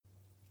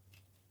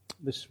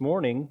this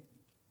morning,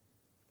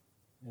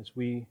 as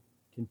we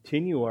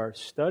continue our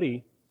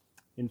study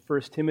in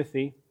 1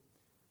 Timothy,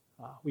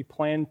 we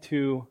plan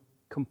to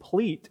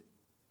complete,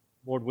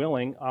 Lord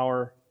willing,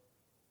 our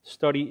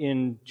study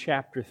in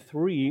chapter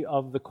 3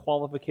 of the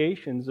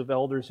qualifications of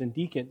elders and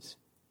deacons.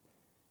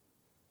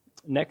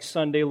 Next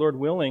Sunday, Lord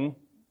willing,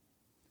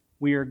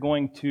 we are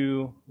going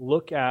to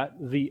look at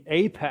the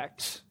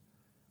apex,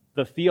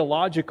 the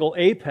theological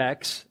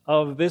apex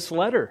of this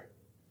letter,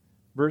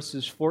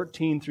 verses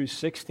 14 through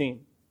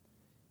 16.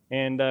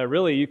 And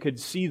really, you could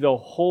see the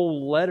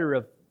whole letter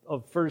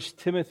of 1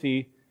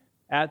 Timothy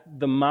at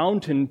the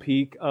mountain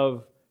peak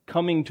of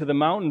coming to the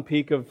mountain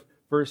peak of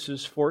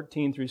verses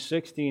 14 through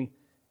 16.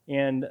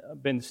 And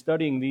I've been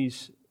studying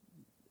these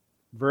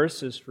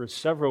verses for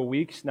several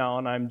weeks now,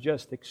 and I'm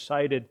just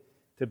excited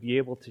to be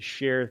able to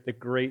share the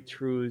great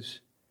truths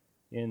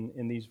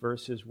in these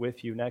verses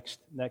with you next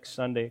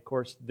Sunday, of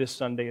course, this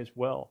Sunday as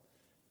well.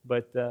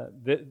 But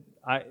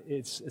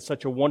it's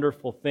such a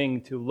wonderful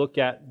thing to look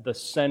at the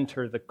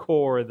center, the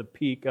core, the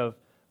peak of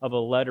a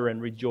letter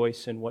and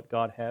rejoice in what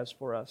God has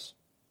for us.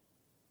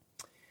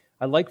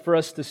 I'd like for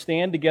us to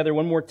stand together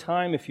one more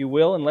time, if you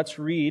will, and let's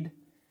read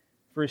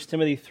 1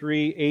 Timothy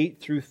 3, 8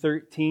 through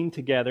 13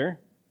 together.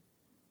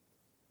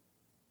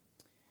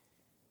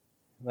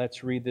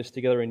 Let's read this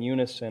together in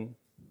unison.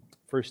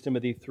 1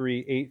 Timothy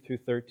 3, 8 through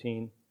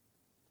 13.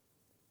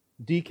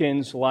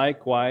 Deacons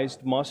likewise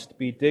must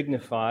be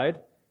dignified,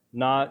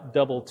 not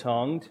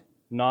double-tongued,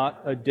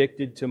 not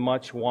addicted to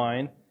much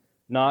wine,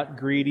 not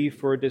greedy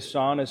for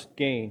dishonest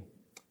gain.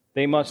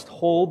 They must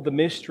hold the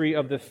mystery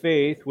of the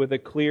faith with a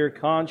clear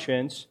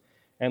conscience,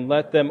 and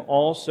let them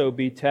also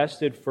be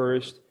tested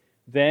first.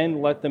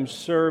 Then let them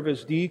serve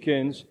as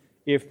deacons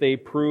if they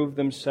prove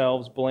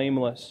themselves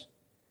blameless.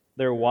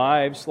 Their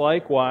wives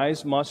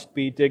likewise must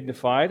be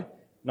dignified,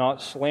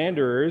 not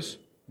slanderers,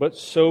 but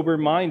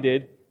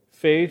sober-minded,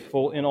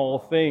 faithful in all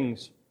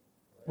things.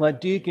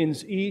 Let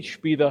deacons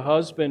each be the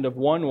husband of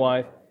one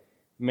wife,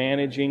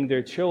 managing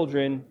their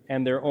children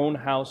and their own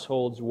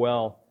households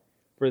well.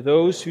 For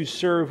those who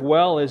serve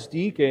well as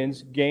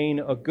deacons gain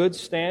a good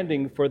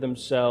standing for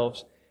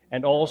themselves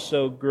and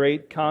also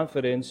great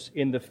confidence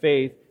in the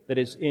faith that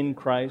is in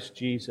Christ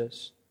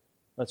Jesus.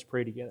 Let's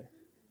pray together.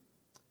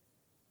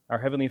 Our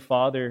Heavenly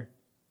Father,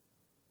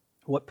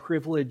 what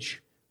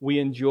privilege we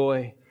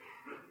enjoy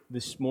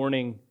this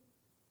morning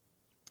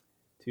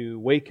to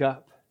wake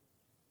up,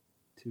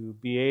 to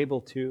be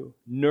able to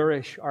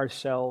nourish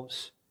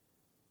ourselves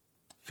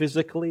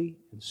physically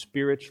and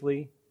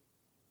spiritually,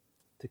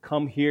 to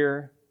come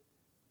here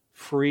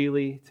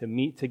freely, to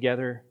meet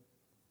together,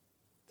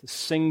 to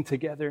sing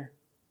together,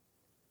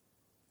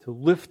 to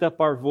lift up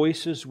our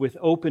voices with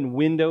open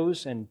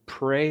windows and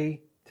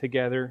pray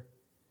together,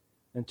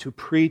 and to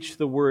preach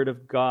the Word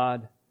of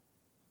God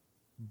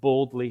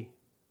boldly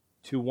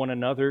to one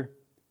another,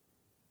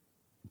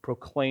 and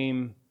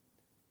proclaim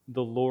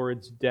the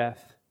Lord's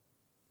death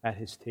at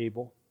His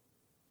table.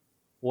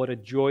 What a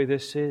joy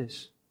this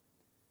is.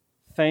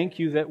 Thank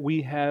you that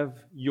we have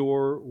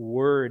your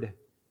Word,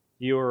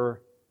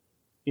 your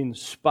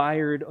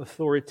inspired,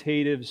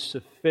 authoritative,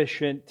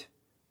 sufficient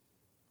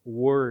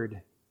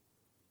Word.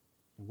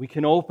 We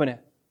can open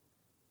it,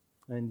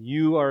 and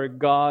you are a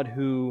God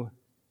who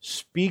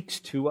speaks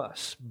to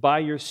us by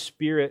your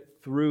Spirit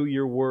through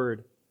your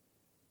Word.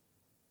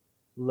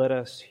 Let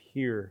us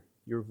hear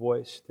your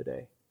voice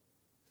today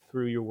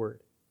through your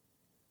Word.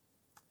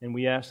 And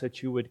we ask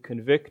that you would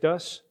convict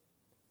us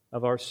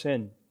of our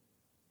sin,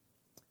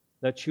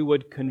 that you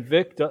would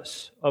convict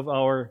us of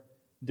our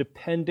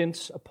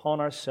dependence upon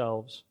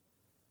ourselves,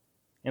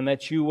 and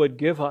that you would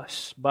give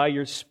us, by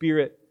your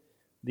Spirit,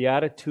 the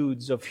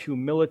attitudes of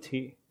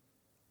humility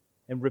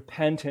and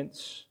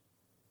repentance,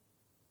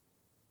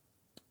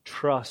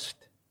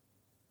 trust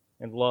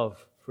and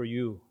love for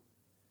you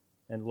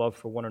and love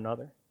for one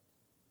another.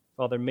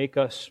 Father, make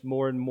us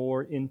more and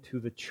more into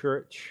the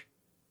church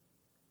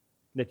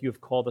that you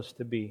have called us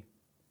to be.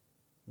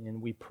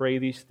 And we pray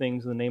these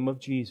things in the name of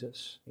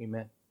Jesus.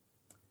 Amen.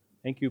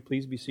 Thank you.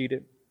 Please be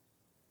seated.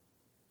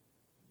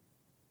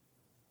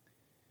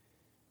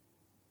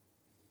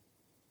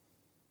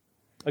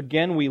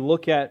 Again, we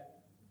look at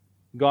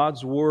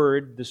God's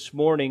Word this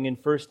morning in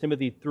 1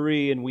 Timothy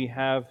 3, and we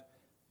have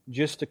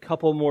just a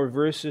couple more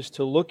verses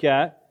to look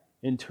at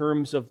in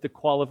terms of the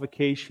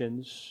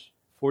qualifications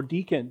for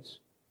deacons.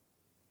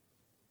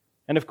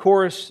 And of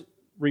course,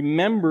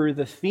 remember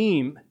the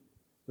theme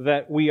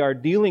that we are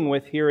dealing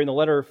with here in the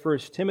letter of 1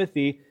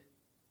 Timothy.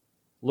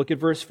 Look at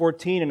verse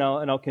 14, and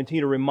I'll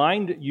continue to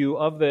remind you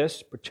of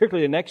this,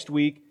 particularly next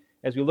week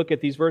as we look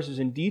at these verses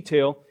in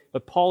detail.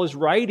 But Paul is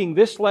writing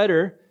this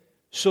letter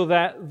so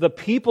that the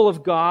people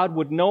of God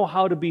would know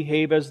how to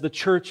behave as the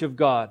church of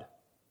God.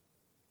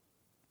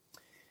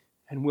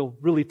 And we'll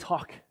really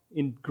talk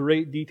in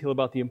great detail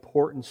about the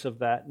importance of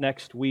that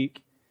next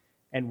week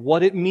and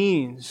what it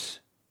means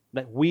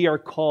that we are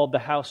called the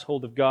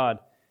household of God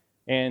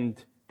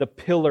and the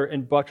pillar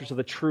and buttress of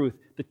the truth,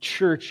 the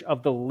church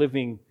of the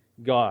living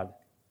God.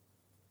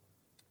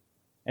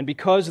 And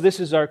because this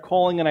is our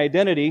calling and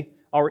identity,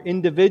 our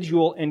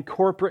individual and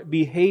corporate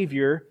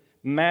behavior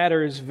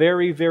matters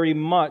very, very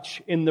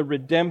much in the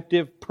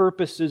redemptive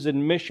purposes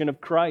and mission of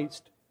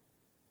Christ.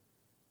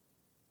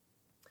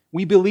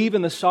 We believe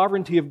in the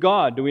sovereignty of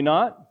God, do we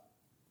not?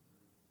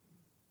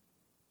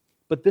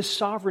 But this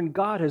sovereign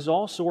God has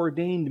also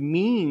ordained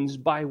means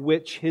by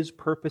which His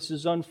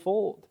purposes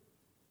unfold.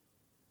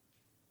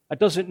 That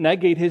doesn't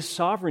negate His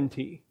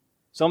sovereignty.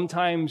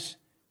 Sometimes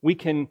we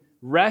can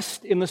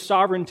rest in the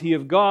sovereignty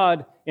of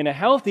God in a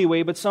healthy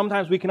way, but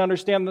sometimes we can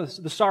understand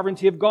the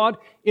sovereignty of God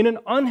in an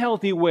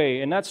unhealthy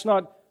way. And that's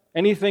not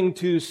anything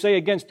to say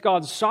against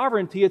God's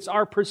sovereignty. It's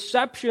our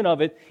perception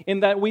of it in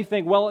that we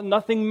think, well,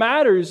 nothing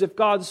matters if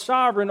God's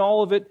sovereign.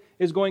 All of it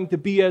is going to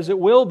be as it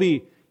will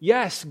be.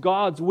 Yes,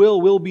 God's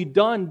will be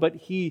done, but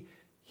He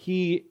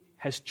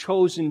has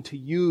chosen to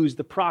use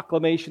the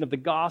proclamation of the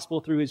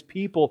gospel through His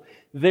people,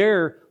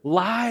 their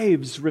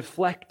lives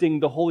reflecting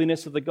the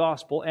holiness of the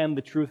gospel and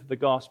the truth of the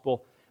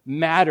gospel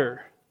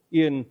matter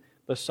in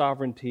the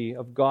sovereignty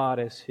of God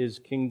as His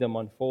kingdom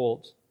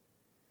unfolds.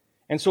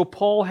 And so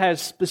Paul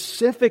has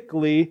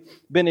specifically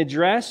been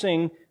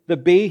addressing the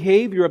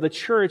behavior of the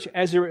church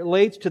as it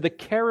relates to the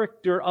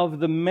character of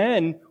the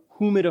men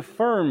whom it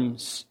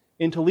affirms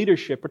into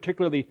leadership,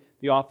 particularly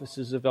the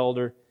offices of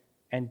elder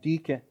and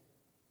deacon.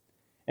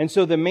 And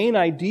so the main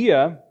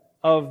idea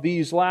of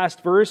these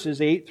last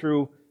verses, 8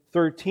 through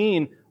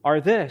 13,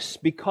 are this: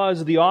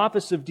 because the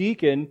office of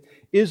deacon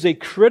is a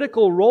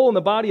critical role in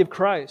the body of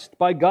Christ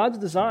by God's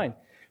design,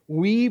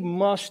 we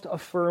must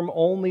affirm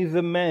only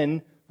the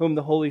men whom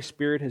the Holy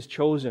Spirit has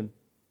chosen.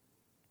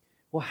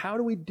 Well, how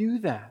do we do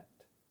that?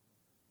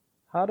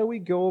 How do we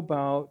go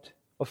about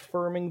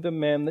affirming the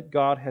men that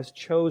God has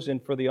chosen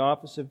for the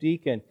office of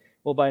deacon?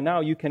 Well, by now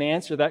you can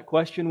answer that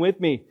question with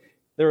me.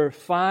 There are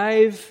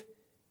 5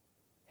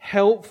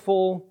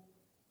 helpful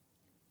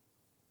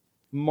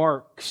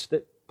marks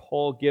that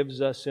Paul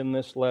gives us in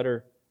this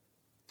letter,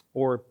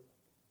 or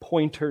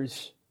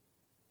pointers,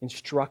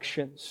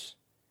 instructions.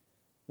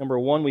 Number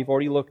 1, we've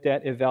already looked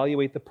at: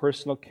 evaluate the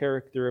personal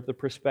character of the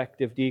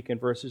prospective deacon,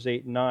 verses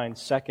 8 and 9.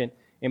 Second,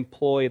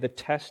 employ the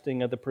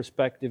testing of the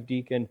prospective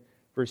deacon,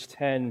 verse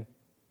 10.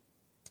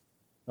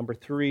 Number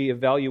 3,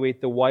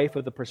 evaluate the wife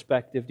of the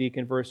prospective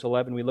deacon, verse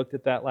 11. We looked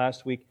at that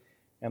last week,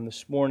 and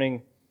this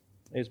morning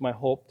is my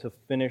hope to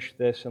finish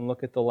this and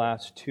look at the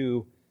last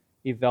 2.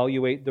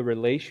 Evaluate the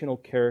relational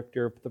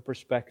character of the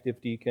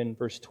prospective deacon,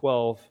 verse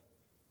 12.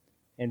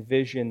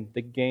 Envision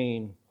the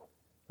gain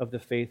of the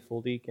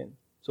faithful deacon.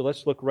 So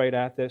let's look right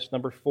at this.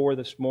 Number 4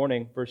 this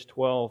morning, verse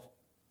 12.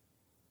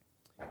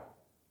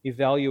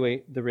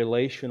 Evaluate the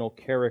relational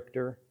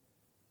character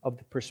of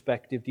the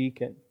prospective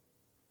deacon.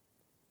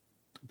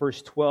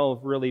 Verse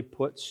 12 really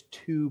puts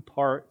 2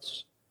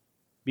 parts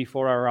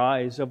before our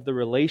eyes of the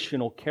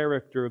relational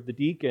character of the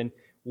deacon.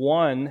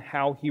 One,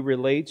 how he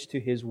relates to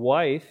his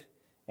wife,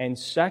 and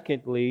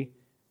secondly,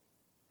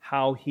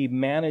 how he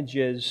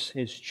manages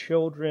his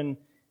children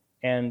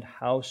and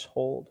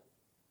household.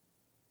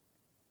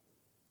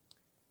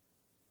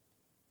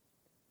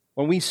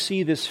 When we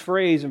see this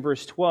phrase in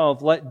verse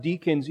 12, let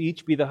deacons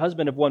each be the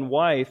husband of one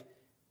wife,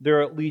 there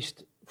are at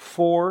least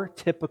 4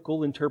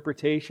 typical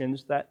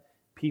interpretations that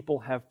people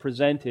have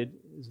presented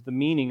as the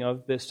meaning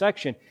of this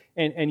section.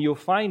 And you'll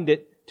find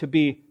it to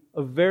be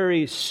a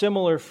very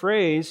similar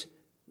phrase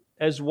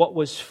as what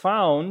was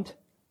found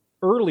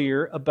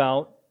earlier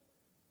about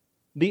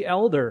the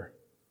elder.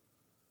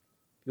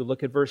 You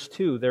look at verse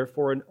 2,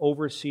 therefore an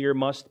overseer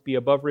must be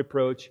above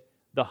reproach,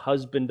 the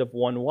husband of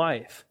one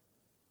wife.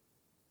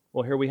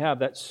 Well, here we have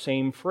that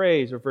same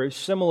phrase, or very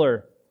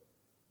similar,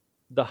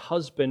 the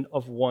husband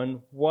of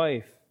one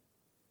wife.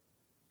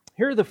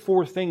 Here are the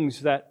 4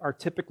 things that are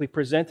typically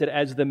presented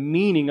as the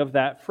meaning of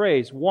that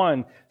phrase.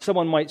 1,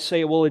 someone might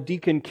say, well, a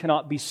deacon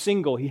cannot be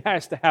single. He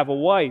has to have a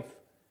wife.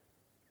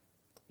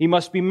 He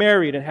must be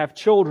married and have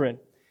children.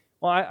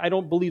 Well, I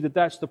don't believe that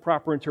that's the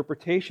proper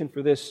interpretation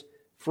for this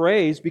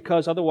phrase,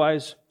 because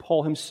otherwise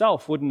Paul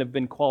himself wouldn't have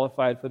been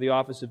qualified for the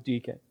office of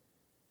deacon.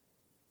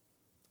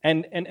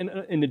 And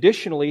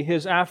additionally,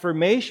 his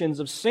affirmations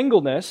of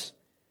singleness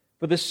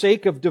for the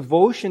sake of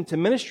devotion to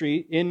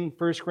ministry in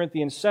 1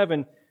 Corinthians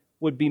 7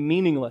 would be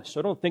meaningless. So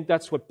I don't think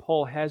that's what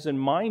Paul has in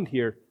mind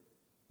here,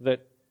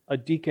 that a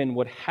deacon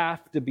would have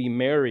to be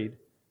married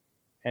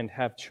and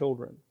have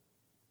children.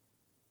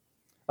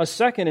 A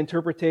second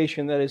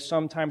interpretation that is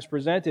sometimes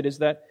presented is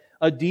that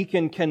a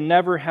deacon can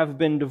never have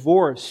been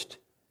divorced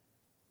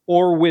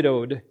or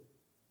widowed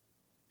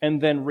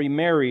and then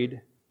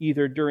remarried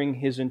either during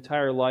his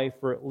entire life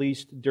or at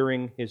least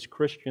during his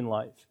Christian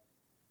life.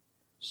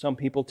 Some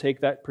people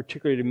take that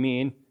particularly to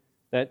mean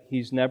that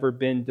he's never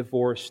been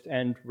divorced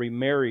and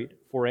remarried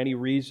for any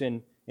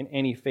reason in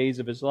any phase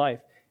of his life.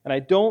 And I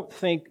don't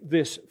think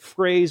this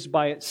phrase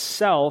by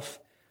itself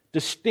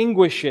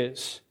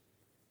distinguishes.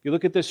 If you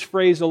look at this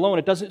phrase alone,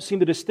 it doesn't seem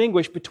to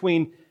distinguish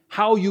between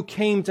how you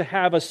came to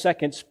have a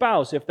second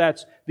spouse, if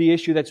that's the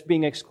issue that's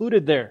being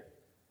excluded there.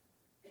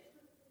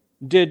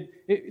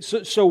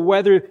 So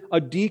whether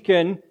a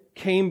deacon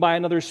came by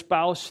another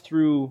spouse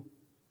through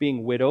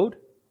being widowed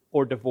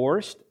or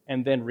divorced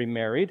and then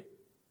remarried.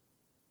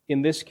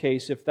 In this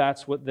case, if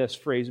that's what this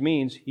phrase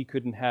means, he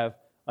couldn't have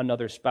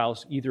another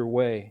spouse either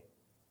way,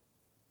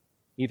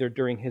 either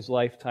during his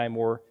lifetime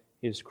or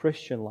his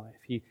Christian life.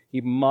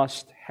 He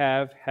must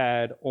have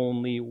had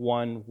only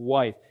one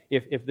wife.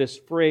 If this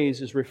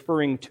phrase is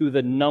referring to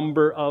the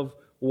number of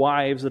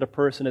wives that a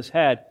person has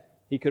had,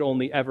 he could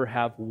only ever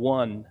have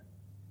one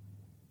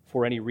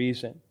for any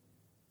reason.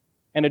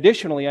 And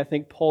additionally, I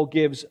think Paul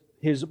gives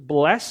his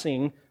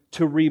blessing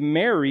to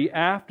remarry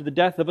after the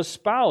death of a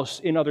spouse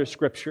in other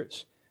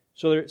scriptures.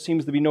 So there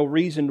seems to be no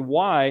reason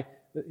why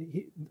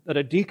that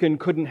a deacon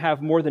couldn't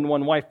have more than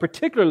one wife,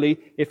 particularly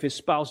if his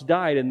spouse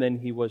died and then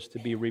he was to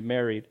be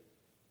remarried.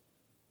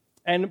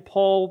 And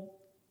Paul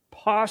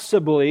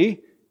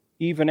possibly,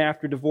 even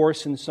after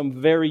divorce in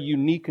some very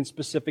unique and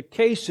specific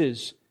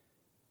cases,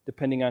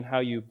 depending on how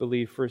you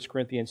believe 1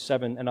 Corinthians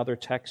 7 and other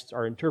texts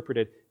are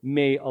interpreted,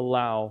 may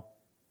allow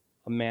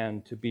a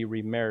man to be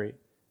remarried.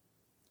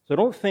 So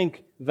don't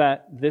think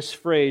that this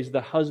phrase, the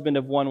husband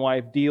of one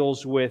wife,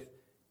 deals with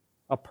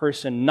a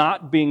person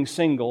not being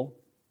single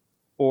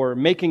or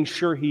making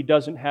sure he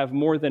doesn't have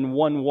more than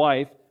one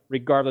wife,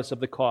 regardless of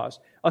the cause.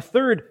 A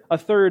third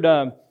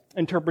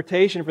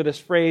interpretation for this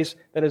phrase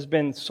that has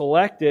been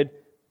selected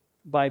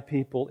by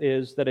people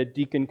is that a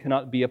deacon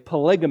cannot be a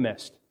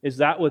polygamist. Is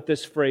that what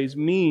this phrase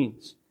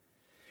means?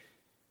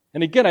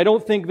 And again, I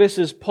don't think this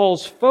is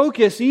Paul's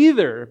focus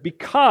either,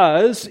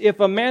 because if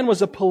a man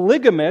was a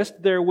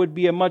polygamist, there would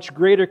be a much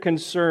greater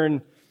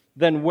concern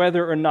than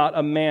whether or not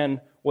a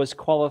man was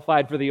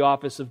qualified for the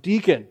office of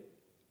deacon.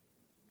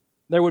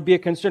 There would be a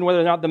concern whether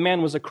or not the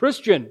man was a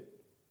Christian.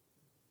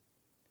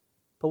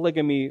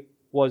 Polygamy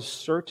was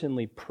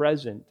certainly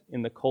present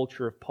in the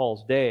culture of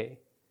Paul's day,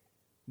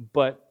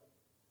 but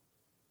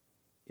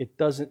it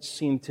doesn't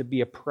seem to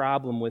be a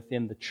problem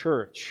within the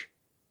church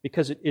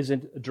because it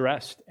isn't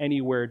addressed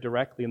anywhere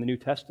directly in the New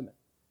Testament.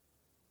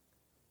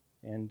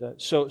 And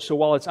so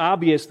while it's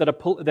obvious that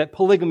that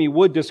polygamy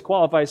would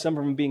disqualify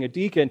someone from being a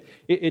deacon,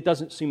 it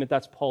doesn't seem that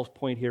that's Paul's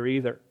point here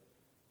either.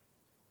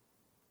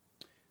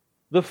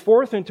 The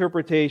fourth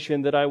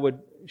interpretation that I would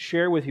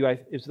share with you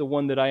is the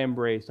one that I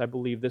embraced. I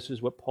believe this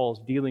is what Paul's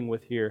dealing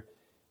with here.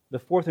 The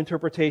fourth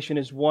interpretation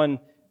is one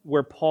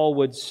where Paul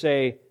would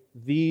say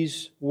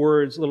these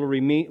words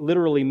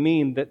literally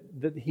mean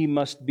that he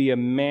must be a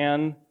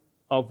man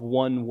of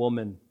one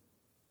woman.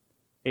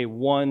 A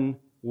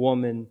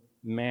one-woman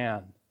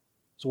man.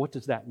 So what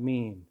does that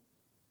mean?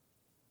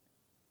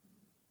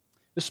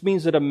 This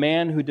means that a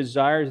man who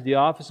desires the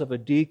office of a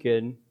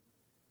deacon,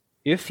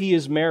 if he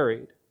is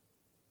married,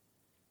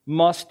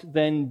 must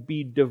then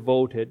be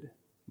devoted,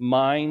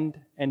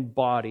 mind and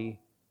body,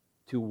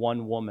 to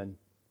one woman.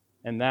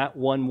 And that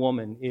one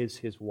woman is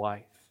his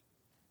wife.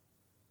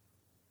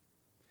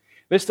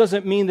 This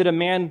doesn't mean that a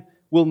man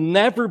will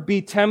never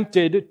be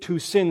tempted to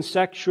sin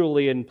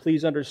sexually, and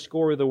please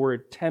underscore the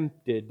word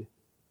tempted,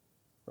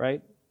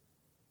 right?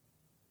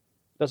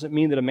 Doesn't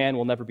mean that a man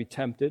will never be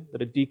tempted,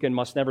 that a deacon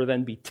must never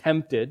then be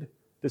tempted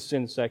to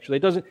sin sexually.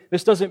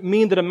 This doesn't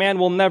mean that a man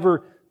will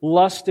never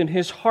lust in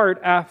his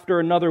heart after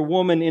another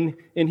woman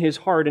in his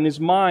heart, in his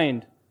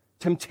mind.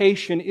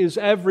 Temptation is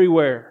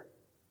everywhere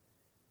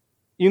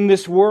in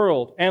this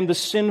world, and the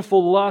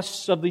sinful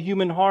lusts of the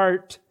human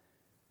heart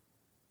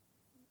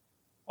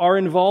are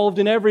involved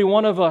in every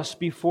one of us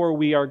before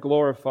we are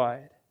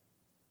glorified.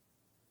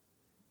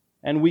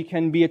 And we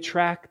can be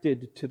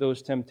attracted to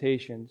those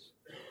temptations.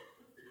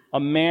 A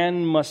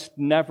man must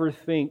never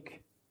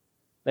think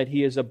that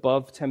he is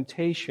above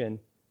temptation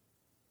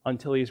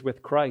until he is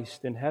with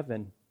Christ in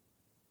heaven.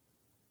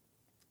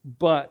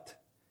 But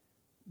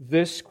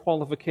this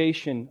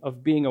qualification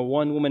of being a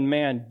one-woman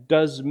man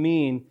does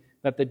mean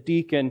that the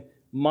deacon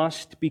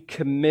must be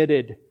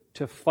committed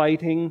to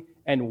fighting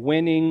and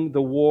winning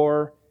the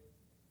war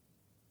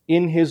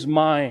in his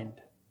mind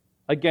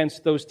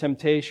against those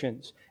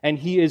temptations. And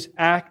he is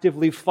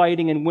actively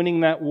fighting and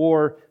winning that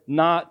war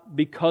not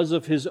because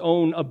of his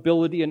own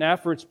ability and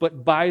efforts,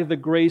 but by the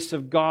grace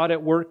of God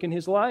at work in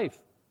his life.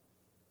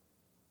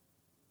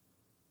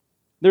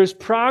 There's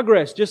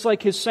progress, just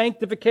like his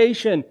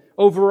sanctification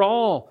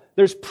overall.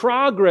 There's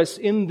progress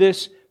in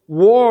this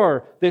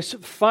war, this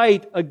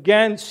fight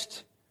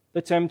against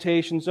the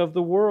temptations of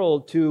the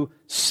world to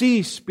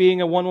cease being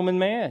a one-woman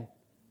man.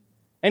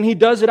 And he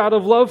does it out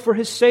of love for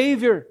his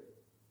Savior,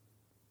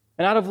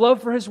 and out of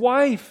love for his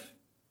wife,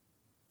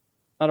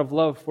 out of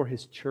love for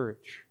his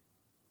church.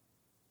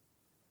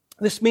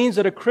 This means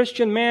that as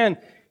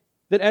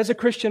a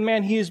Christian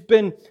man, he has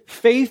been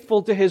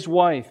faithful to his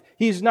wife.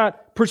 He's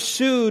not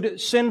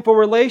pursued sinful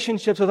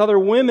relationships with other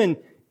women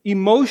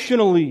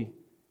emotionally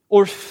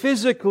or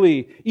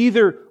physically,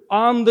 either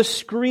on the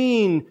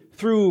screen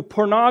through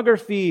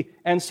pornography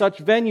and such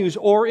venues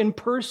or in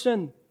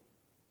person.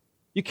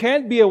 You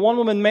can't be a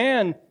one-woman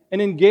man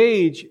and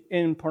engage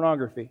in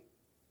pornography.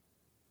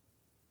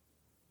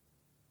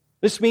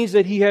 This means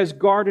that he has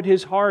guarded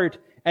his heart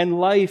and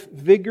life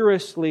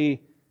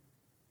vigorously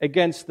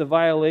against the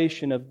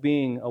violation of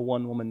being a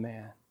one-woman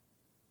man.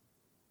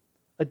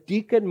 A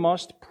deacon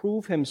must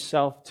prove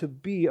himself to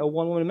be a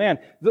one-woman man.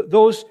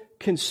 Those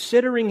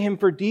considering him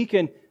for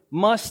deacon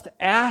must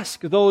ask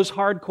those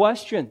hard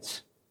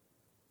questions.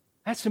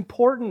 That's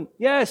important.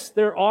 Yes,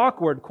 they're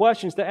awkward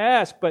questions to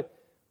ask, but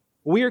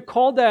we are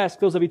called to ask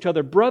those of each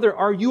other. Brother,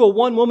 are you a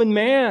one-woman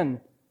man?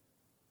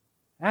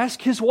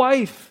 Ask his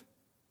wife.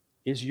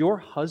 Is your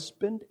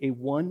husband a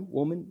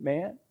one-woman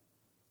man?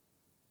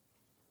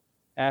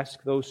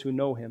 Ask those who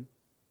know him.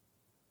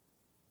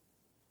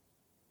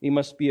 He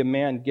must be a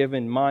man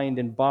given mind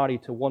and body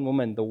to one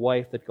woman, the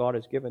wife that God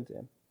has given to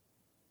him.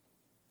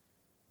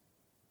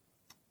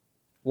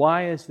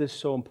 Why is this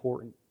so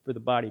important for the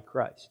body of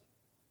Christ?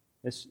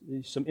 There's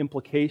some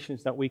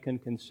implications that we can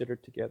consider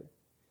together.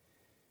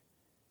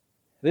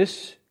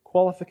 This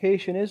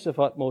qualification is of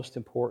utmost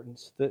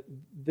importance.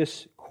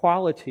 This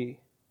quality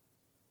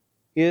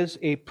is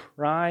a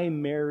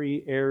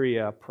primary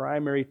area,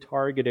 primary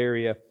target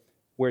area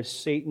where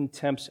Satan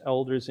tempts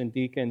elders and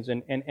deacons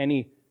and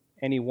any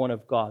one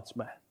of God's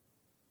men.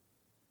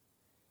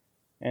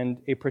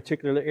 And a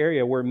particular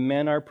area where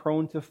men are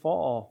prone to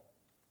fall.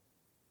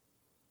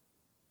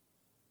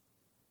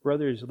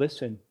 Brothers,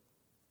 listen.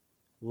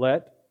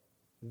 Let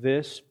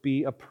this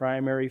be a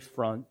primary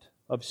front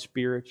of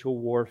spiritual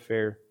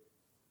warfare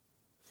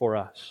for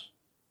us.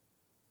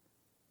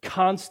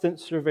 Constant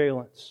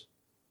surveillance.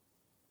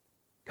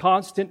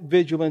 Constant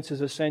vigilance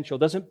is essential.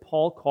 Doesn't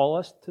Paul call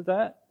us to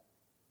that?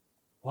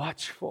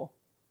 Watchful.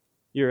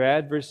 Your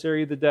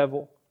adversary, the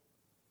devil,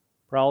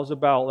 prowls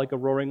about like a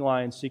roaring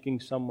lion seeking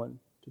someone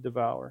to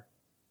devour.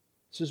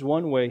 This is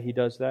one way he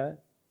does that.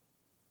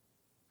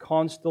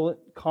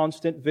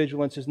 Constant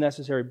vigilance is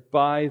necessary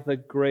by the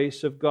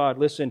grace of God.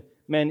 Listen,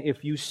 men,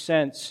 if you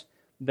sense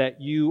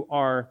that you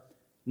are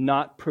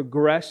not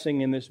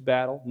progressing in this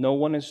battle, no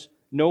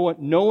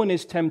one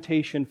is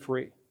temptation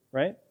free,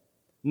 right?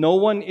 No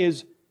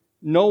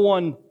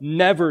one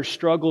never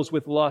struggles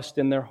with lust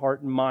in their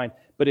heart and mind.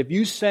 But if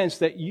you sense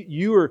that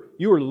you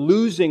are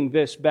losing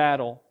this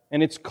battle,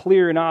 and it's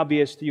clear and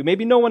obvious to you,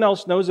 maybe no one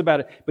else knows about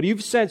it, but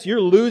you've sensed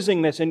you're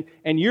losing this and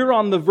you're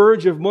on the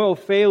verge of moral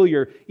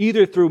failure,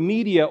 either through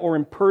media or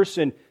in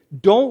person,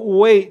 don't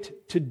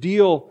wait to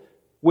deal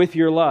with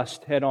your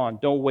lust head on.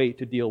 Don't wait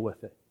to deal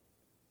with it.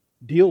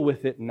 Deal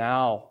with it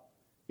now.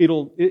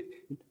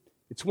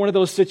 It's one of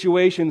those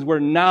situations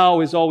where now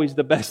is always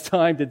the best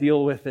time to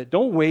deal with it.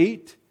 Don't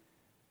wait.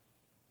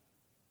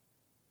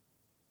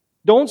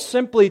 Don't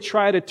simply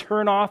try to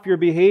turn off your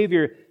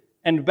behavior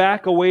and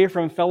back away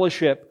from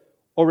fellowship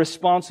or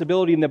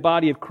responsibility in the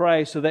body of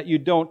Christ so that you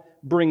don't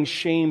bring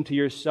shame to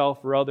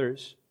yourself or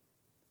others.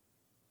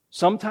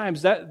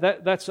 Sometimes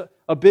that's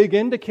a big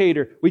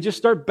indicator. We just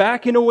start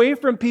backing away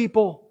from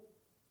people.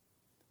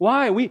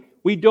 Why?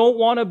 We don't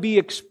want to be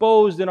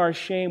exposed in our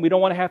shame. We don't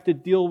want to have to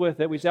deal with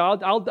it. We say,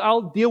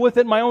 I'll deal with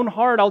it in my own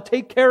heart. I'll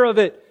take care of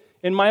it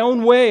in my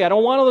own way. I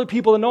don't want other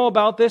people to know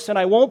about this, and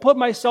I won't put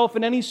myself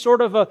in any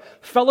sort of a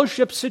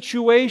fellowship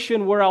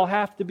situation where I'll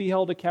have to be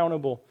held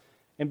accountable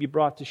and be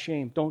brought to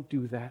shame. Don't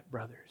do that,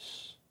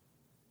 brothers.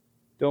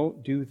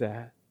 Don't do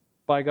that.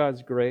 By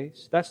God's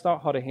grace, that's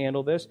not how to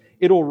handle this.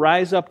 It'll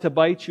rise up to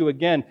bite you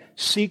again.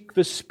 Seek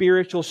the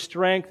spiritual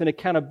strength and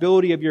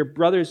accountability of your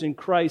brothers in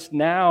Christ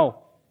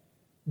now.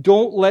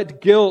 Don't let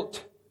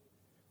guilt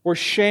or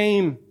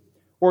shame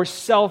or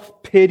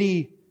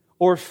self-pity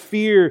or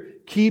fear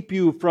keep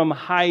you from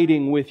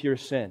hiding with your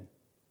sin.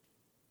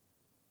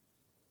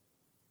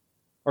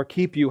 Or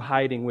keep you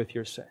hiding with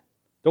your sin.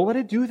 Don't let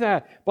it do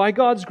that. By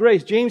God's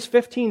grace, James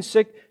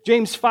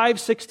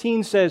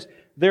 5:16 says,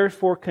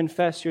 "Therefore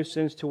confess your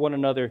sins to one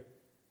another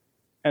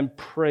and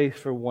pray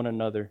for one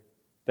another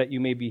that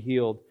you may be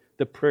healed.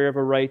 The prayer of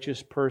a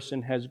righteous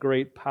person has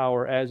great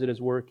power as it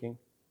is working." You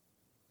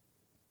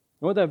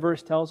know what that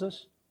verse tells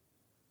us?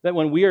 That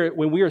when we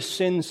are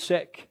sin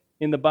sick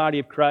in the body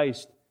of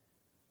Christ,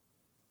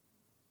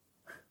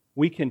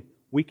 we can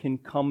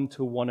come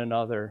to one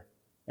another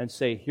and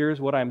say,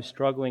 here's what I'm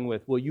struggling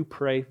with. Will you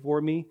pray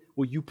for me?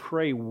 Will you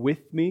pray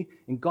with me?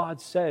 And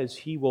God says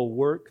He will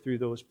work through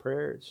those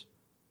prayers.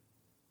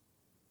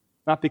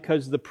 Not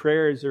because the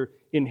prayers are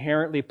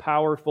inherently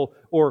powerful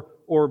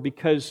or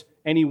because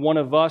any one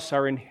of us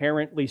are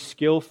inherently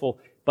skillful,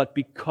 but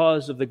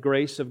because of the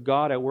grace of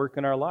God at work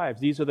in our lives.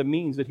 These are the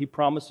means that He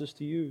promises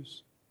to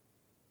use.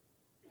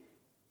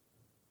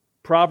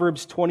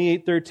 Proverbs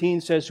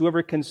 28:13 says,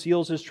 "Whoever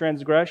conceals his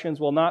transgressions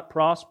will not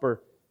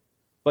prosper,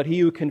 but he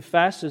who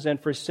confesses and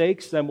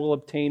forsakes them will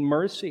obtain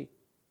mercy."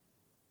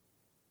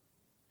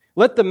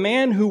 Let the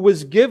man who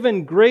was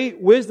given great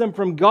wisdom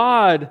from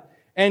God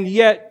and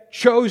yet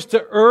chose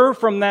to err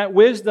from that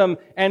wisdom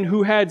and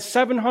who had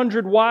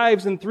 700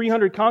 wives and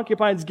 300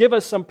 concubines give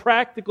us some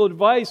practical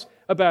advice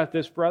about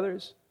this,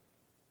 brothers.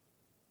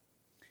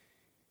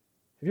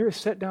 Have you ever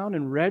sat down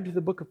and read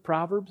the book of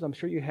Proverbs? I'm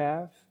sure you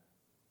have.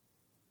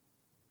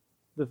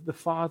 The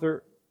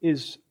father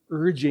is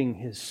urging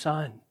his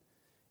son.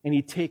 And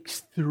he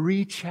takes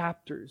 3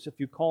 chapters, if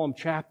you call them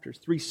chapters,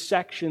 3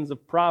 sections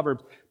of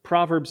Proverbs.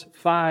 Proverbs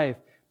 5,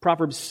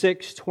 Proverbs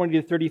 6, 20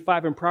 to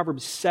 35, and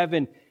Proverbs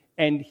 7.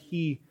 And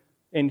he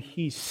and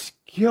He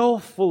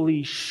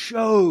skillfully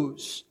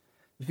shows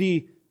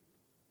the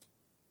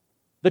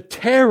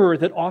terror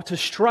that ought to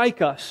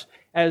strike us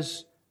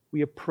as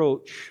we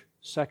approach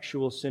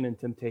sexual sin and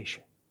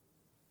temptation.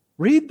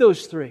 Read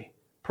those three.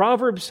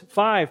 Proverbs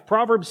 5,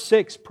 Proverbs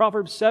 6,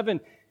 Proverbs 7.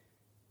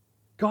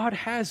 God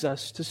has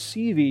us to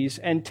see these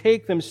and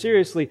take them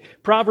seriously.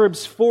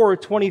 Proverbs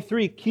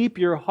 4:23, keep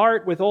your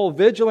heart with all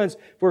vigilance,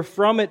 for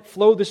from it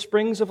flow the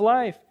springs of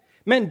life.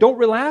 Men, don't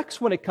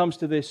relax when it comes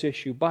to this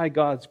issue, by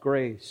God's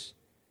grace.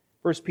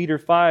 1 Peter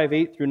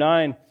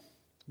 5:8-9,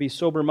 be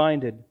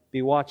sober-minded,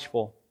 be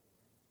watchful.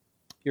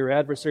 Your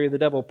adversary, the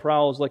devil,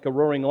 prowls like a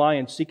roaring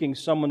lion, seeking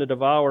someone to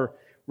devour.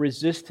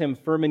 Resist him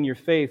firm in your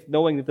faith,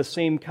 knowing that the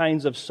same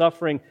kinds of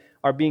suffering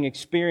are being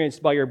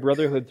experienced by your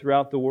brotherhood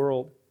throughout the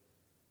world.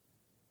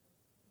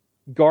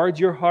 Guard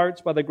your hearts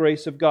by the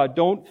grace of God.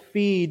 Don't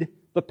feed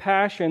the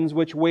passions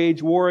which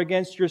wage war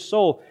against your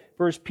soul.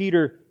 1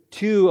 Peter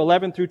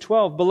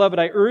 2:11-12. Beloved,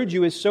 I urge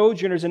you as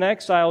sojourners and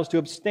exiles to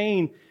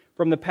abstain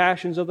from the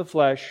passions of the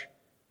flesh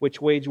which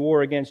wage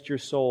war against your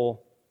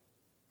soul.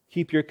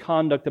 Keep your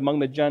conduct among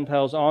the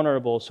Gentiles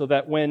honorable, so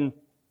that when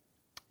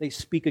they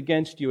speak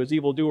against you as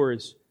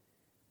evildoers,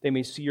 they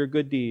may see your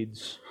good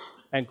deeds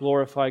and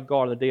glorify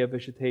God on the day of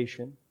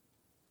visitation.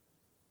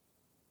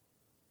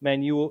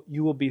 Man, you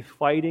will be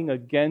fighting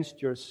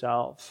against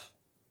yourself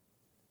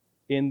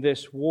in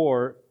this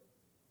war.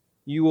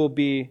 You will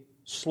be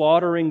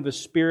slaughtering the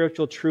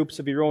spiritual troops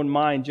of your own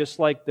mind, just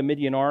like the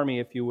Midian army,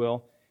 if you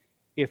will,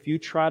 if you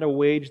try to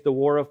wage the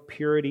war of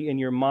purity in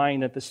your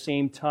mind at the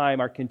same time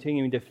are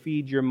continuing to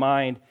feed your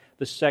mind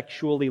the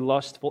sexually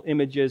lustful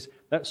images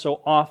that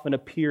so often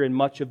appear in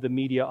much of the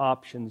media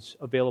options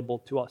available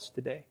to us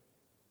today.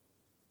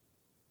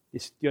 Do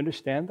you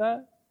understand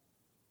that?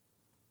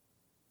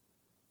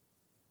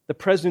 The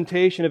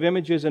presentation of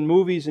images and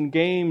movies and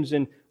games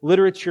and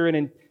literature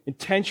and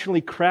it's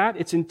intentionally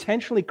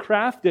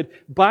crafted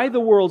by the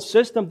world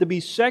system to be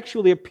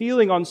sexually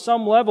appealing on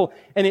some level,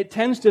 and it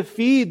tends to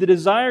feed the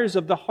desires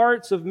of the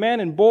hearts of men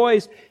and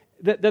boys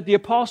that the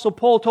Apostle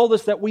Paul told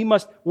us that we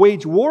must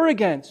wage war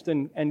against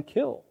and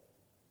kill.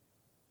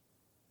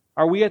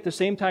 Are we at the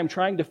same time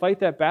trying to fight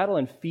that battle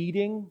and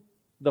feeding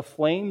the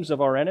flames of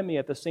our enemy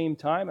at the same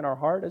time in our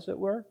heart, as it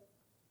were?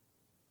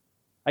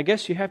 I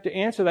guess you have to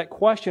answer that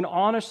question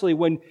honestly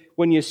when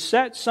you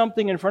set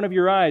something in front of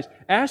your eyes.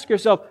 Ask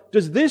yourself,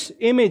 does this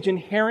image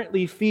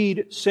inherently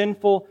feed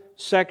sinful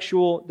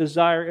sexual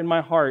desire in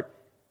my heart,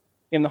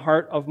 in the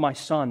heart of my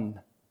son?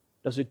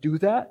 Does it do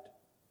that?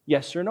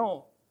 Yes or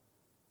no?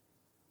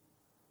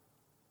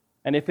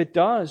 And if it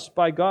does,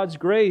 by God's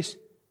grace,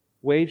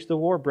 wage the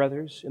war,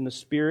 brothers, in the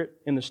Spirit,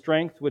 in the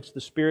strength which the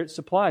Spirit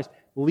supplies.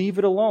 Leave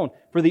it alone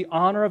for the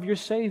honor of your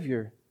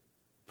Savior,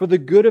 for the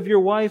good of your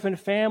wife and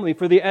family,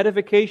 for the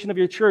edification of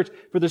your church,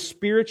 for the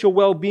spiritual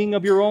well-being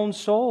of your own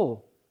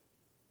soul.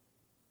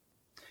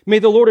 May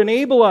the Lord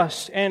enable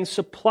us and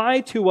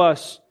supply to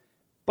us,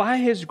 by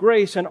His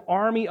grace, an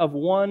army of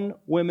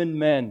one-women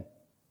men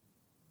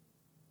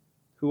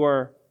who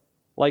are,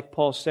 like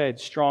Paul said,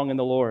 strong in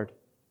the Lord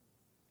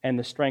and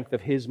the strength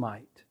of His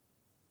might,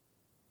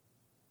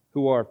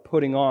 who are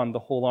putting on the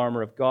whole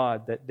armor of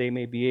God that they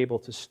may be able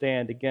to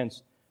stand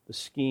against the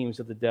schemes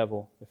of the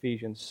devil.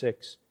 Ephesians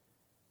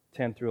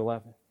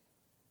 6:10-11.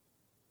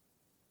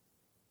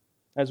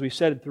 As we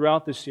said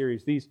throughout this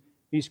series,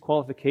 these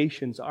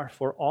qualifications are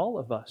for all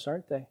of us,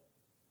 aren't they?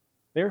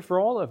 They're for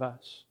all of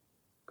us.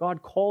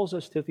 God calls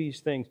us to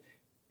these things.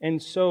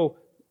 And so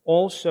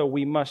also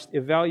we must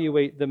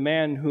evaluate the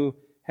man who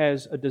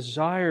has a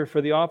desire for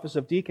the office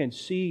of deacon.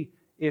 See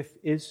if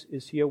is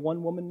he a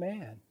one-woman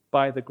man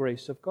by the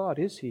grace of God?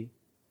 Is he?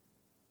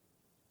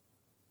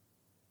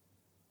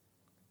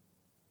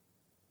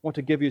 I want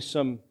to give you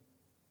some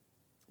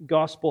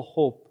gospel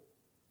hope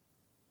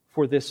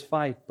for this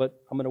fight,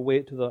 but I'm going to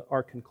wait to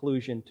our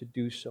conclusion to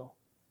do so.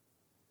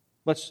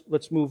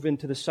 Let's move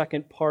into the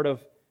second part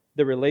of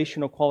the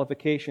relational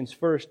qualifications.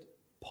 First,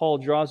 Paul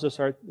draws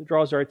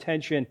our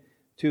attention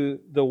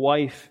to the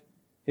wife,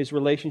 his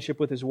relationship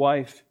with his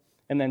wife,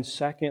 and then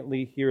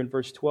secondly, here in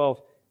verse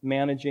 12,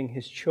 managing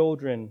his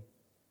children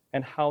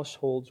and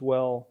households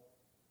well.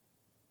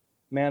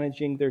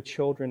 Managing their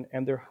children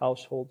and their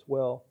households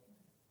well.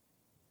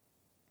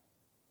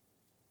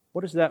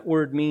 What does that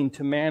word mean,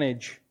 to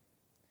manage?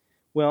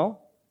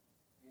 Well,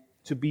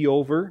 to be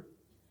over,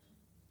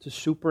 to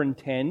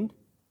superintend,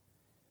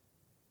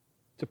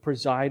 to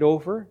preside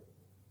over,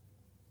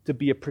 to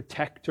be a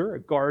protector, a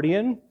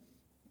guardian,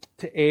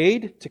 to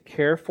aid, to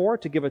care for,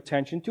 to give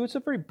attention to. It's a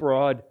very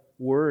broad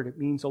word. It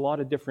means a lot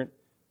of different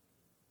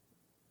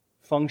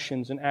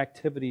functions and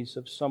activities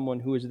of someone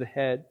who is the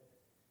head.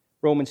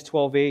 Romans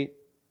 12:8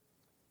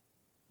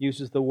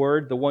 uses the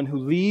word, the one who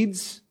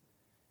leads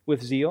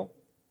with zeal.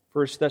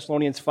 1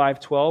 Thessalonians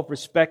 5:12,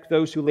 respect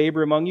those who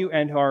labor among you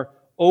and are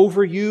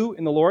over you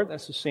in the Lord.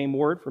 That's the same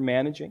word for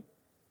managing.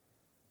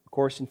 Of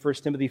course, in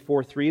 1 Timothy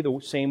 4:3, the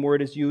same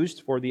word is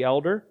used for the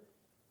elder.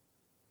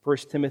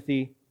 1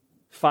 Timothy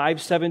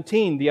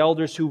 5:17, the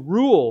elders who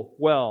rule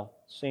well.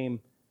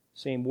 Same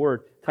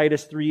word.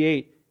 Titus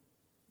 3:8,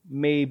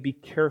 may be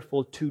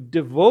careful to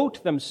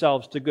devote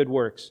themselves to good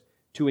works,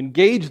 to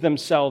engage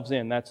themselves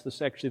in.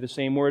 That's actually the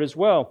same word as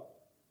well.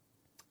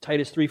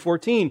 Titus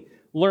 3:14,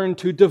 learn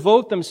to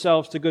devote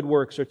themselves to good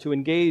works or to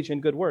engage in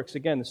good works.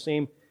 Again,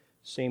 the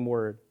same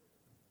word.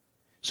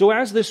 So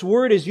as this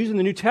word is used in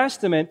the New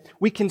Testament,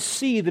 we can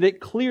see that it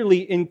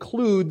clearly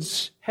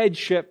includes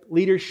headship,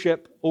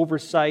 leadership,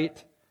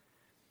 oversight.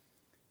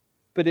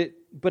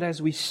 But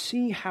as we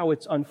see how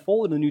it's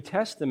unfolded in the New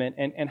Testament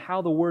and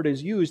how the word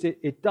is used,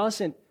 it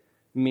doesn't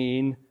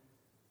mean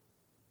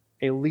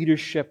a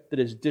leadership that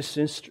is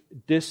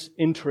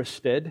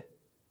disinterested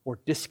or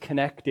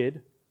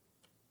disconnected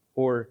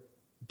or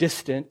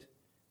distant.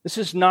 This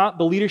is not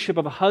the leadership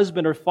of a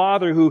husband or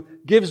father who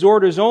gives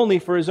orders only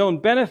for his own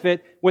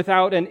benefit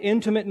without an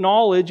intimate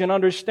knowledge and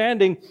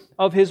understanding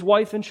of his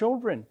wife and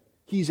children.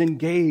 He's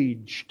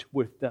engaged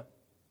with them.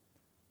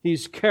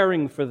 He's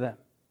caring for them.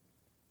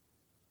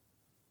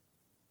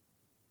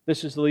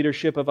 This is the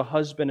leadership of a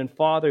husband and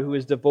father who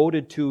is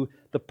devoted to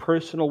the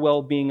personal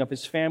well-being of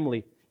his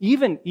family,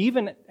 even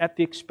at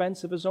the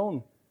expense of his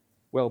own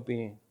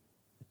well-being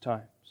at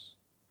times.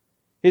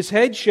 His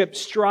headship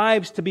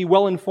strives to be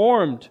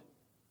well-informed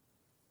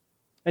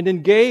and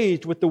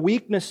engaged with the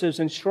weaknesses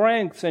and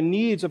strengths and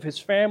needs of his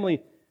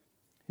family,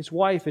 his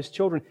wife, his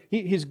children.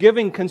 He's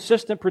giving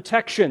consistent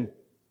protection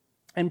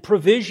and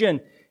provision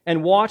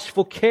and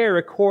watchful care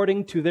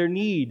according to their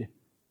need.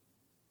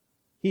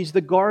 He's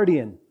the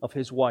guardian of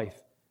his wife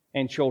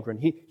and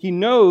children. He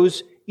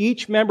knows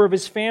each member of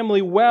his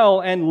family well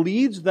and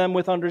leads them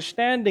with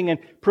understanding and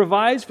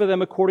provides for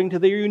them according to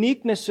their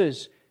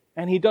uniquenesses.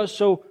 And he does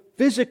so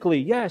physically,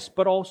 yes,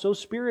 but also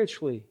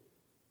spiritually.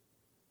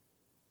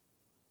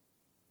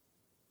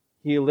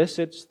 He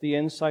elicits the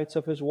insights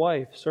of his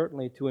wife,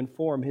 certainly, to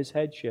inform his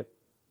headship.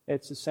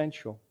 It's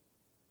essential.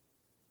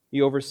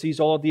 He oversees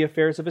all of the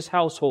affairs of his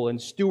household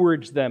and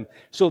stewards them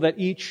so that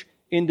each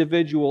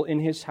individual in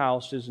his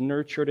house is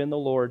nurtured in the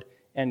Lord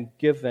and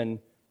given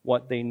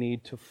what they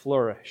need to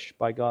flourish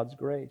by God's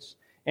grace.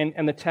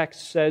 And the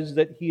text says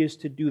that he is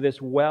to do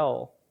this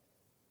well.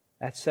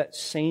 That's that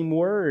same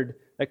word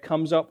that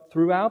comes up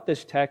throughout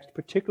this text,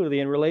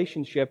 particularly in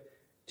relationship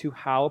to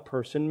how a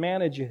person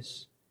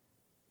manages.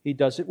 He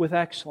does it with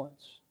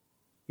excellence.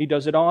 He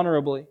does it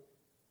honorably.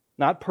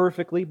 Not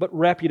perfectly, but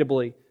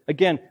reputably.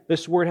 Again,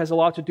 this word has a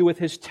lot to do with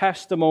his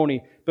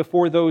testimony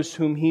before those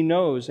whom he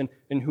knows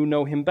and who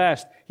know him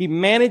best. He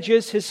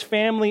manages his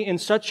family in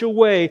such a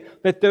way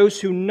that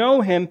those who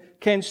know him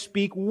can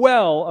speak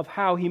well of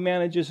how he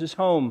manages his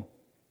home.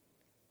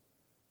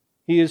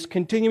 He is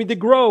continuing to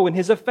grow in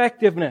his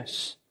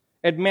effectiveness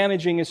at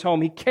managing his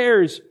home. He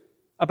cares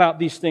about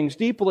these things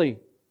deeply.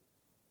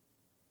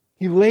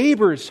 He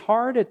labors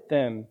hard at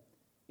them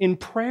in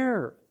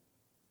prayer,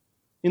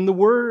 in the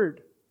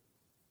Word,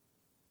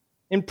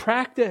 in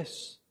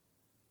practice,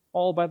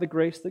 all by the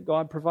grace that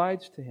God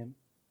provides to him.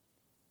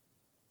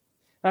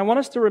 And I want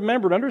us to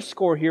remember and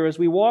underscore here as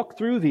we walk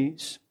through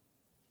these,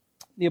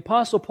 the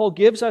Apostle Paul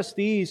gives us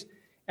these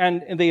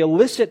and they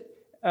elicit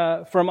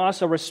from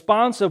us a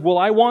response of, well,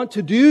 I want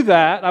to do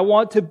that, I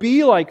want to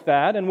be like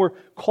that, and we're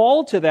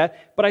called to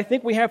that. But I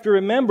think we have to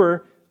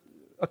remember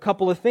a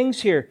couple of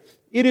things here.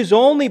 It is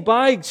only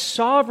by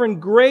sovereign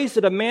grace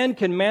that a man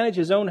can manage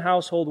his own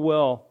household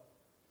well.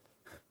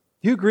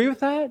 Do you agree with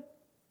that?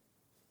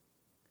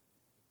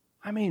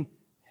 I mean,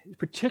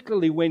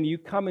 particularly when you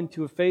come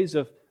into a phase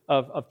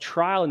of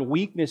trial and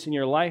weakness in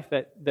your life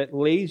that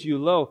lays you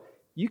low,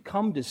 you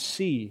come to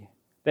see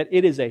that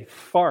it is a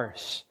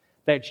farce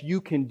that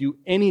you can do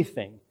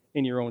anything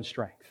in your own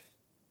strength.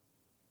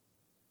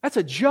 That's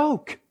a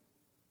joke,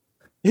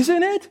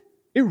 isn't it?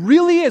 It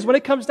really is when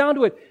it comes down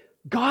to it.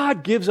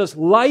 God gives us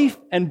life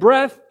and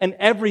breath and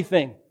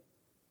everything.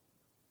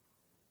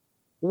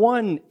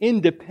 One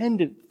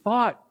independent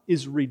thought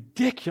is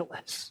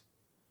ridiculous.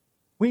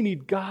 We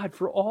need God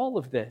for all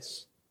of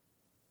this.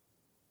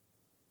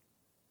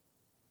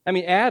 I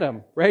mean,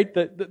 Adam, right?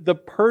 The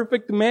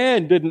perfect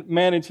man didn't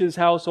manage his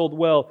household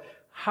well.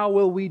 How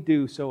will we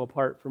do so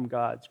apart from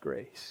God's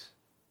grace?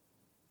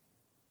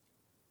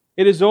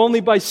 It is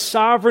only by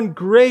sovereign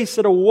grace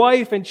that a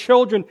wife and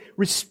children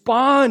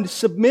respond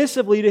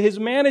submissively to his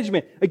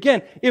management.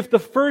 Again, if the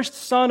first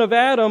son of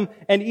Adam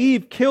and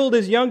Eve killed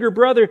his younger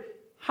brother,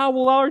 how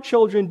will our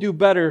children do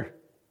better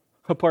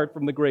apart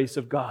from the grace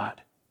of God?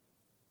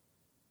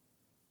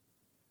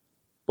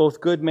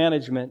 Both good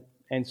management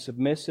and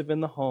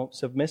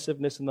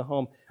submissiveness in the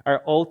home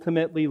are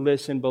ultimately,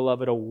 listen,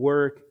 beloved, a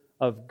work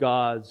of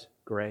God's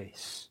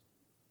grace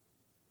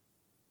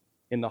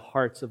in the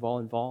hearts of all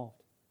involved.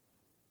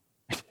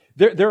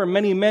 There are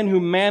many men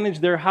who manage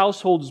their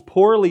households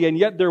poorly, and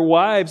yet their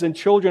wives and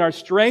children are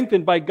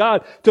strengthened by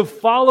God to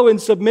follow in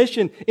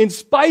submission in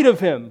spite of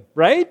Him,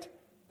 right?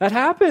 That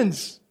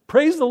happens.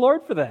 Praise the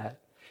Lord for that.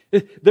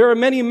 There are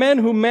many men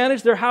who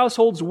manage their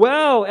households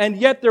well, and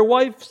yet their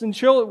wives and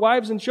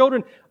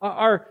children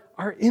are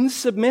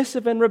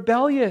insubmissive and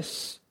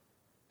rebellious.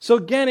 So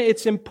again,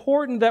 it's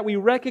important that we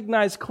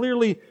recognize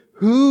clearly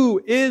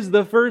who is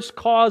the first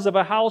cause of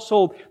a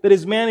household that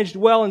is managed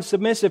well and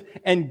submissive,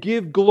 and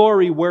give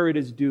glory where it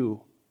is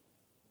due.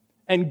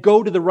 And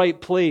go to the right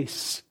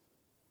place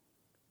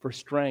for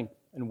strength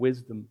and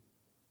wisdom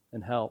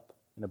and help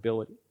and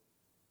ability.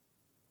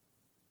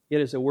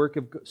 It is a work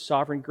of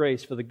sovereign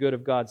grace for the good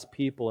of God's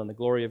people and the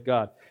glory of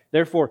God.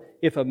 Therefore,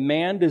 if a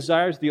man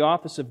desires the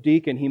office of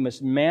deacon, he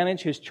must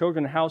manage his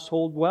children and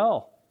household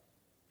well.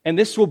 And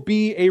this will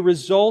be a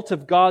result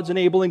of God's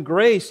enabling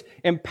grace,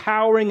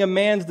 empowering a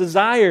man's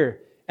desire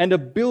and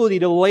ability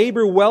to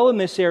labor well in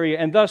this area,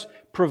 and thus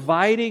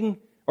providing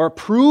or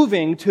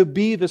proving to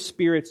be the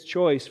Spirit's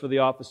choice for the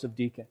office of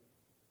deacon.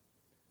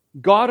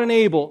 God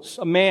enables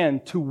a man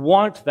to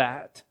want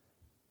that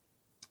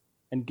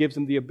and gives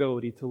him the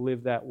ability to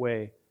live that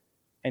way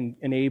and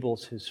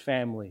enables his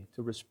family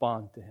to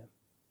respond to him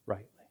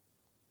rightly.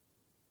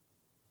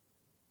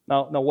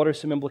 Now, what are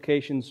some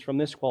implications from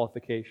this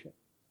qualification?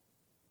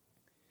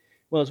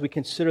 Well, as we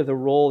consider the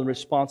role and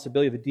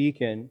responsibility of the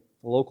deacon,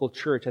 the local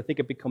church, I think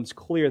it becomes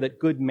clear that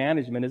good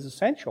management is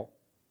essential.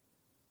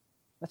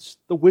 That's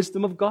the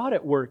wisdom of God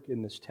at work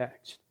in this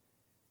text.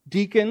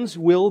 Deacons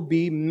will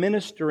be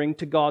ministering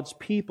to God's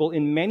people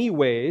in many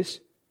ways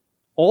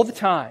all the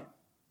time.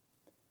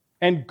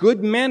 And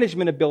good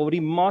management ability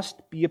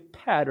must be a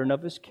pattern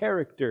of His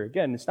character.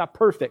 Again, it's not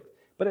perfect,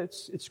 but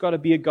it's got to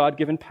be a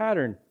God-given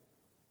pattern.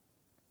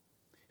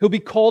 He'll be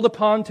called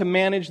upon to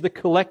manage the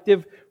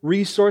collective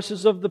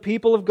resources of the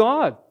people of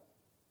God,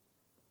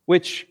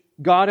 which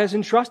God has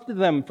entrusted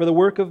them for the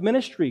work of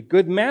ministry.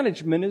 Good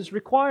management is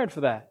required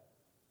for that.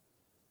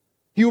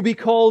 He will be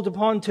called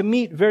upon to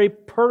meet very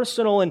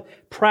personal and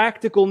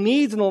practical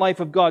needs in the life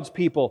of God's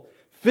people.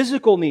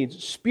 Physical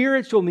needs,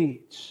 spiritual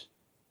needs.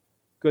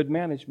 Good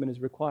management is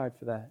required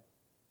for that.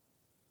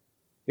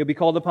 He'll be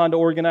called upon to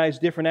organize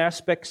different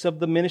aspects of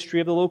the ministry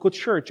of the local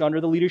church under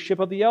the leadership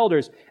of the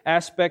elders.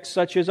 Aspects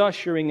such as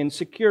ushering and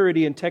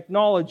security and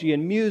technology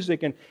and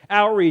music and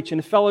outreach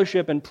and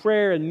fellowship and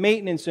prayer and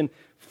maintenance and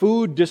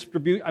food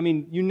distribution. I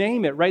mean, you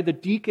name it, right? The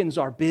deacons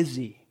are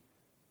busy.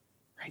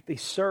 Right? They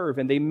serve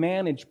and they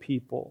manage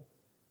people.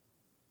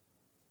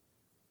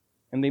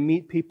 And they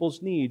meet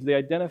people's needs. They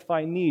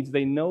identify needs.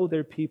 They know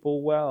their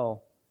people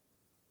well.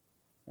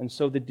 And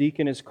so the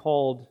deacon is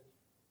called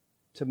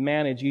to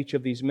manage each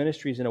of these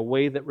ministries in a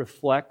way that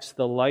reflects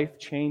the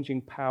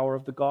life-changing power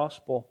of the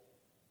gospel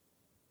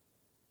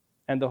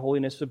and the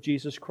holiness of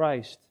Jesus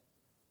Christ,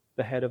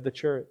 the head of the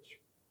church.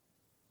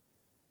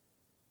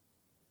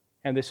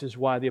 And this is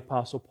why the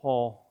Apostle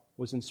Paul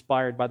was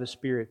inspired by the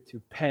Spirit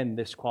to pen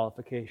this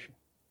qualification.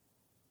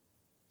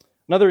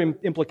 Another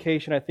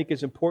implication I think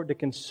is important to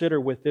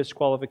consider with this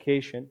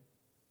qualification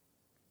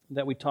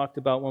that we talked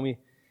about when we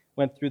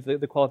went through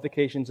the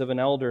qualifications of an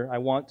elder. I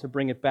want to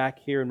bring it back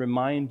here and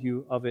remind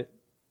you of it.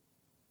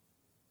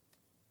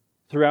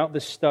 Throughout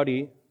this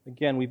study,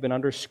 again, we've been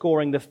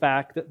underscoring the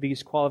fact that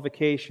these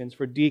qualifications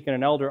for deacon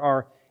and elder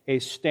are a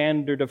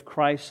standard of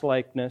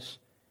Christ-likeness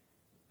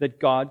that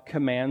God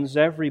commands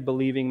every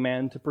believing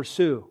man to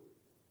pursue.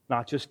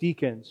 Not just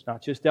deacons,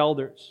 not just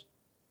elders.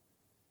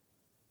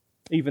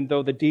 Even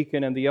though the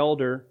deacon and the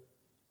elder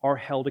are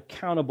held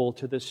accountable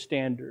to this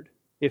standard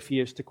if he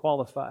is to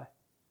qualify.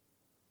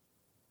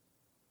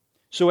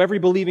 So every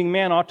believing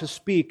man ought to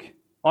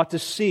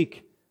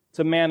seek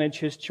to manage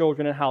his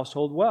children and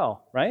household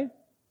well, right?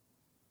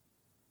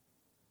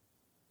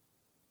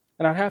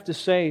 And I have to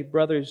say,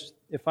 brothers,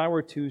 if I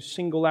were to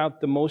single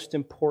out the most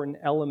important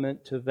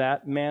element to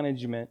that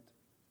management,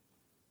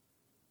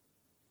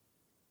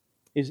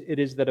 it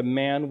is that a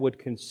man would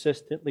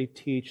consistently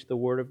teach the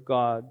Word of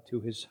God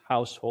to his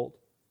household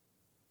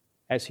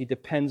as he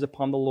depends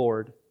upon the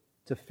Lord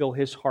to fill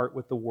his heart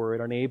with the Word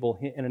and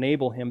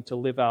enable him to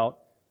live out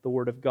the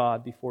Word of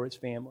God before his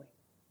family.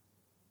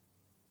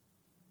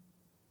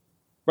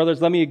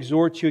 Brothers, let me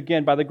exhort you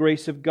again by the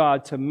grace of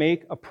God to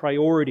make a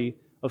priority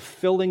of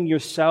filling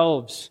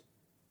yourselves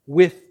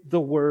with the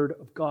Word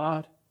of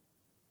God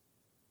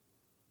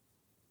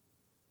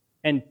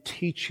and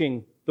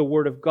teaching the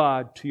Word of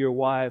God to your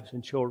wives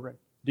and children.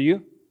 Do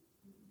you?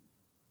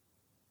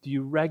 Do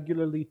you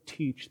regularly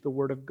teach the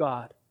Word of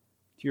God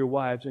to your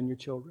wives and your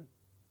children?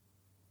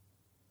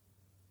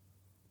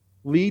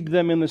 Lead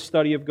them in the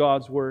study of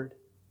God's Word.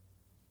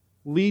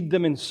 Lead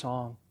them in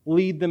song.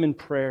 Lead them in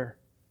prayer.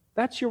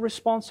 That's your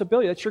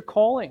responsibility. That's your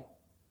calling.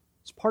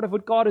 It's part of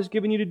what God has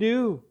given you to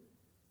do.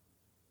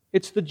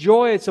 It's the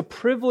joy, it's a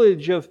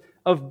privilege of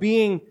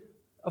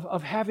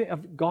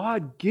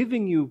God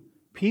giving you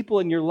people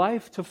in your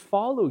life to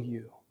follow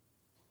you.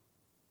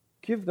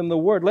 Give them the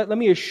Word. Let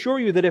me assure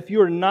you that if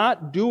you are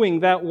not doing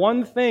that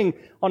one thing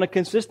on a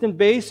consistent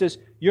basis,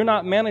 you're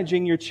not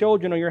managing your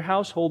children or your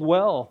household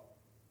well.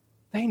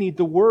 They need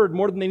the Word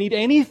more than they need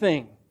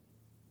anything.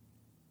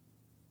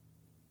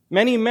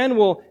 Many men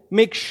will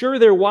make sure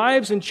their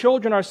wives and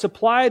children are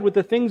supplied with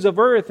the things of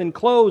earth and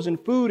clothes and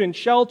food and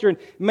shelter and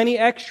many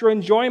extra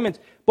enjoyments,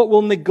 but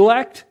will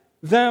neglect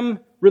them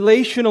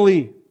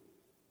relationally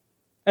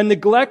and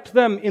neglect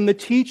them in the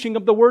teaching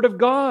of the Word of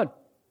God.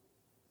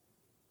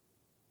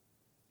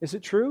 Is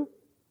it true?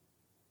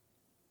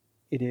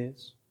 It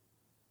is.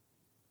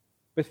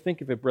 But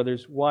think of it,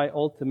 brothers. Why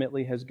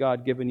ultimately has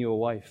God given you a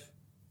wife?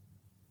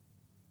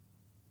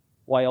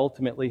 Why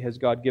ultimately has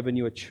God given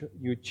you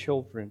your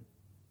children?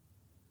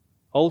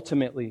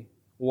 Ultimately,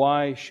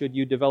 why should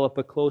you develop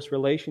a close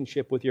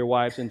relationship with your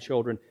wives and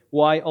children?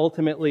 Why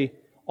ultimately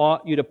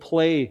ought you to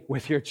play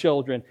with your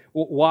children?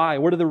 Why?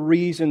 What are the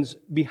reasons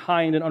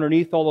behind and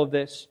underneath all of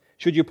this?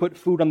 Should you put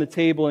food on the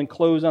table and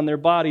clothes on their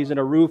bodies and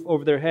a roof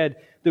over their head?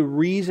 The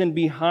reason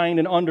behind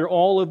and under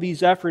all of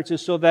these efforts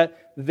is so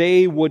that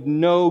they would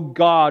know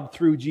God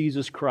through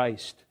Jesus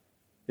Christ.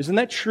 Isn't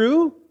that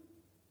true?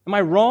 Am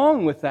I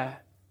wrong with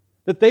that?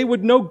 That they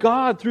would know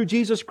God through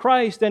Jesus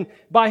Christ and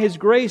by His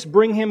grace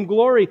bring Him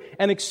glory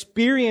and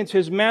experience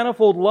His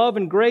manifold love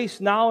and grace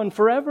now and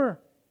forever.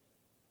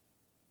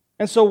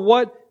 And so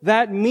what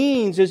that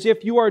means is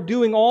if you are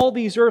doing all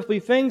these earthly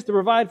things to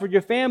provide for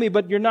your family,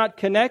 but you're not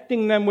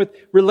connecting them with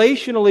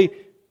relationally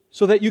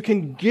so that you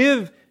can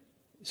give,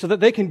 so that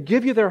they can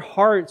give you their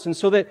hearts and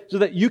so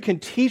that you can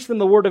teach them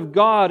the Word of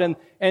God and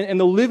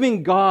the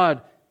living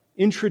God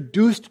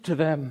introduced to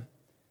them,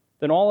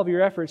 then all of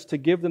your efforts to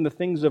give them the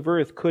things of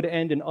earth could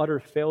end in utter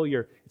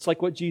failure. It's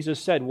like what Jesus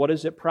said, what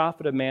does it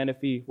profit a man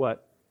if he,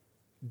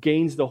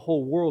 gains the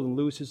whole world and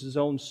loses his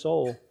own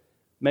soul?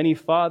 Many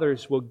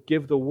fathers will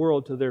give the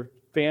world to their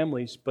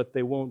families, but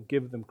they won't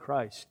give them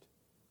Christ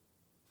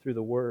through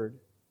the Word.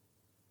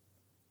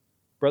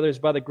 Brothers,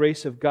 by the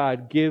grace of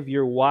God, give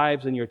your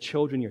wives and your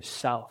children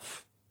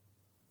yourself,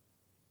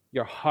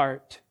 your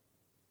heart,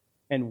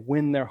 and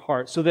win their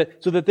hearts so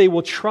that they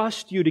will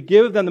trust you to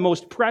give them the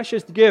most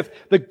precious gift,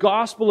 the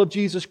gospel of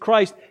Jesus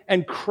Christ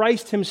and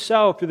Christ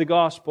Himself through the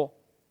gospel.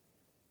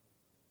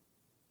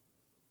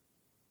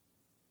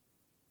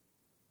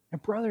 And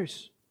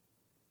brothers,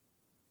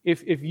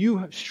 if you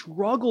have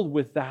struggled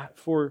with that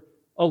for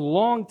a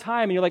long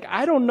time and you're like,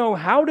 I don't know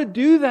how to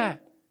do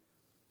that,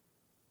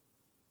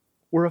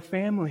 we're a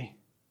family.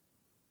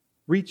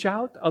 Reach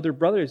out to other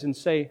brothers and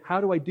say, how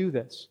do I do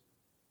this?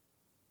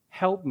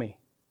 Help me.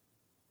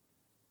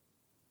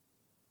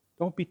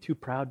 Don't be too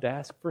proud to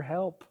ask for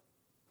help.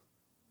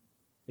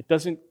 It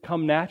doesn't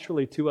come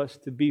naturally to us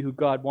to be who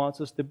God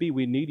wants us to be.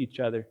 We need each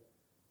other.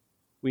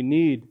 We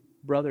need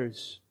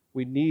brothers.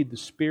 We need the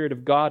Spirit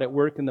of God at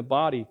work in the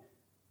body.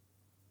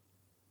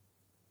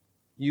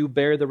 You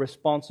bear the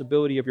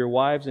responsibility of your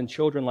wives and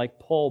children like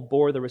Paul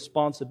bore the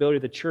responsibility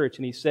of the church.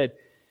 And he said,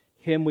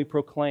 Him we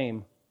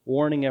proclaim,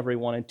 warning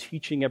everyone and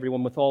teaching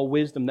everyone with all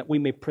wisdom, that we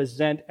may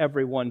present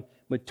everyone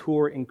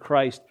mature in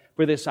Christ.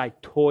 For this I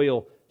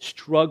toil,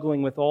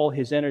 struggling with all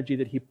His energy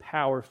that He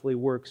powerfully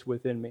works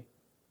within me.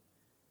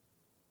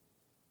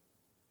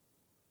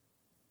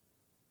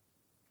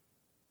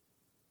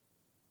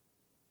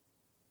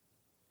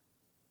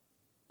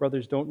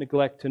 Brothers, don't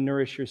neglect to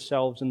nourish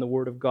yourselves in the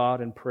Word of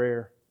God and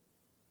prayer,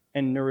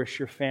 and nourish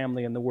your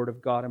family in the Word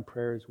of God and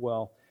prayer as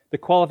well. The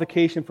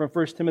qualification from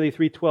 1 Timothy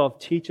 3:12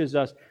 teaches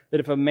us that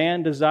if a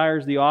man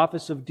desires the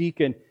office of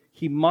deacon,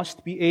 he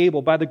must be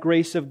able, by the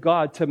grace of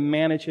God, to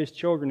manage his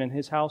children and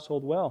his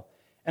household well.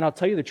 And I'll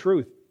tell you the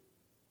truth,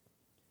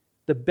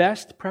 the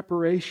best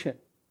preparation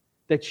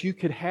that you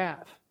could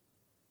have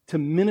to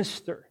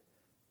minister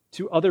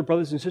to other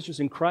brothers and sisters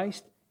in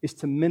Christ is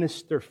to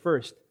minister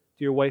first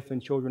to your wife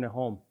and children at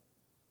home.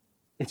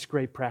 It's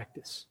great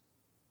practice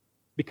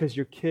because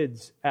your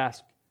kids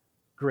ask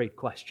great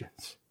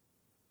questions.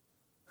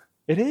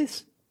 It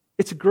is.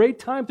 It's a great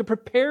time to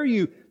prepare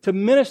you to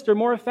minister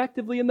more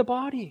effectively in the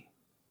body.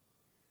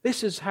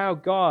 This is how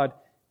God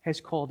has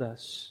called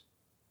us.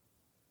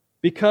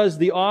 Because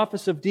the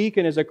office of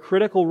deacon is a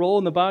critical role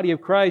in the body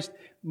of Christ,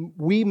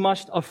 we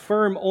must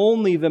affirm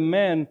only the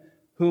men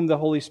whom the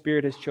Holy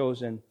Spirit has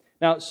chosen.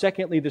 Now,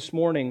 secondly, this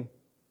morning,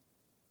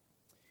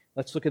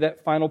 let's look at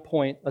that final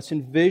point. Let's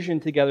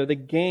envision together the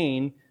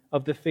gain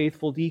of the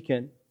faithful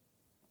deacon.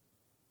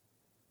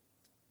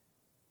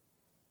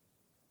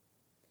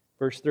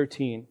 Verse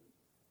 13.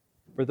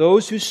 For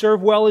those who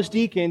serve well as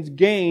deacons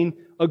gain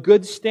a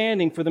good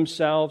standing for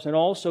themselves and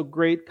also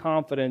great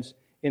confidence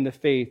in the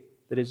faith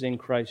that is in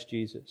Christ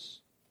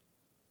Jesus.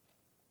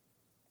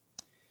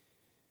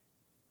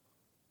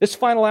 This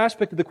final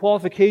aspect of the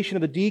qualification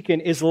of the deacon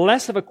is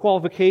less of a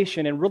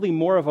qualification and really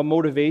more of a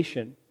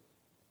motivation.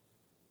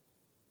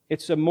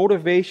 It's a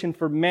motivation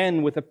for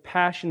men with a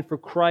passion for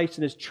Christ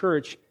and His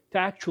church to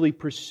actually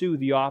pursue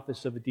the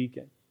office of a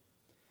deacon.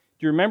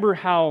 Do you remember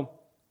how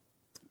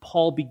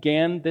Paul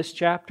began this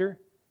chapter?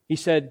 He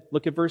said,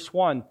 look at verse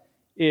 1.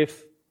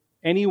 If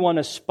anyone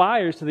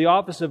aspires to the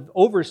office of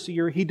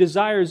overseer, he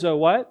desires a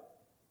what?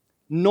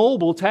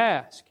 Noble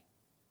task.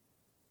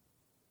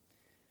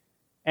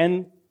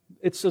 And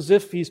it's as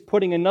if he's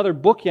putting another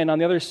bookend on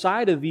the other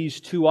side of these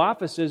two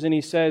offices, and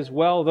he says,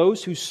 well,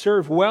 those who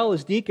serve well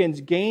as deacons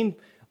gain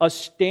a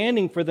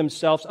standing for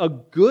themselves, a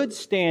good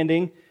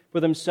standing for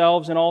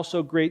themselves, and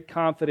also great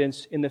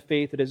confidence in the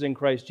faith that is in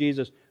Christ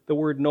Jesus. The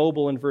word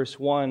noble in verse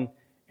 1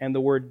 and the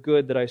word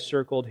good that I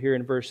circled here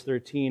in verse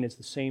 13 is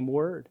the same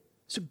word.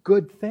 It's a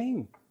good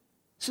thing.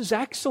 This is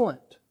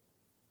excellent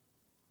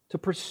to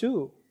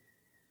pursue.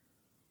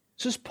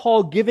 This is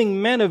Paul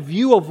giving men a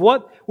view of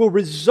what will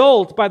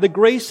result by the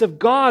grace of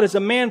God as a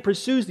man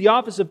pursues the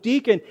office of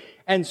deacon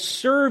and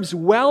serves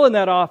well in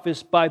that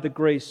office by the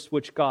grace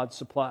which God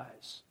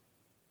supplies.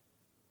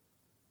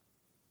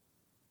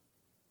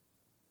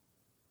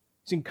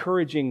 He's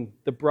encouraging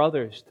the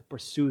brothers to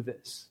pursue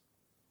this.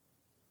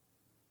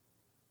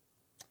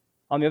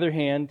 On the other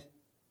hand,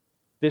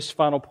 this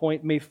final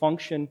point may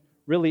function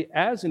really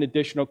as an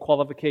additional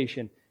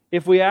qualification.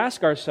 If we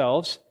ask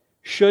ourselves,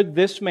 should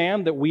this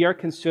man that we are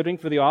considering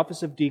for the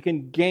office of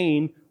deacon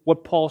gain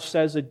what Paul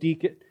says a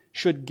deacon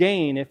should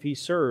gain if he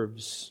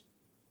serves?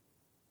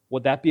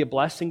 Would that be a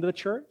blessing to the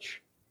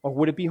church? Or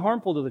would it be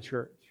harmful to the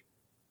church?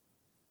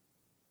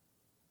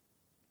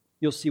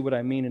 You'll see what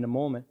I mean in a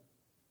moment.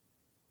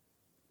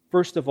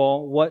 First of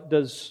all, what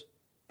does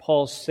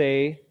Paul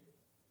say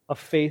a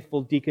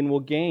faithful deacon will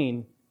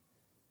gain?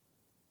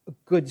 A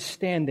good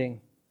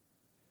standing.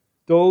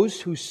 Those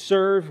who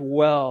serve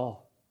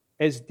well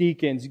as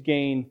deacons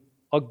gain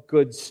a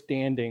good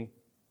standing.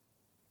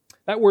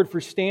 That word for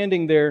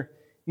standing there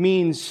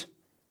means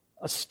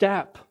a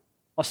step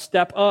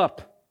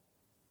up,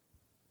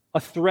 a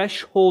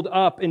threshold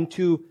up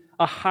into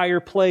a higher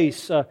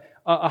place, a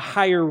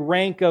higher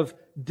rank of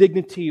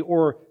dignity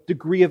or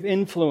degree of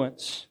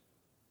influence.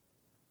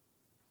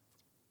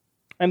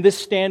 And this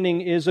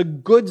standing is a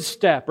good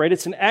step, right?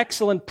 It's an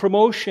excellent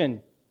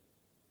promotion.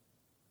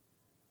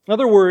 In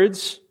other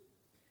words,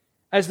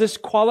 as this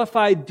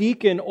qualified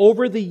deacon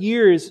over the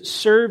years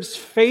serves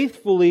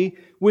faithfully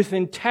with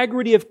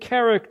integrity of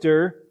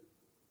character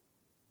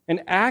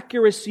and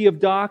accuracy of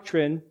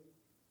doctrine,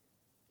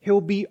 he'll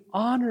be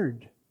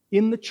honored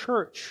in the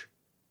church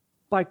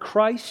by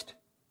Christ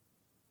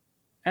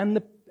and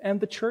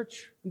the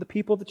church, and the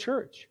people of the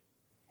church.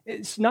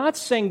 It's not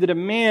saying that a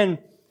man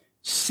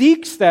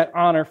seeks that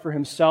honor for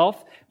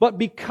himself, but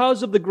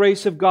because of the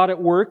grace of God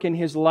at work in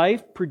his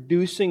life,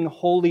 producing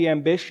holy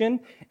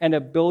ambition and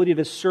ability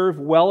to serve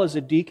well as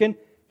a deacon,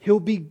 he'll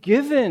be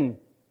given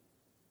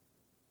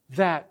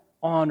that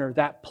honor,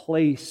 that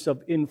place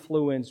of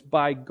influence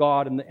by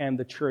God and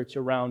the church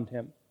around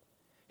him.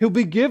 He'll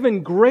be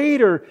given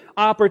greater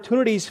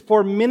opportunities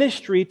for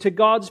ministry to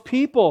God's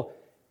people.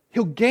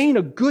 He'll gain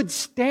a good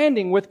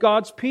standing with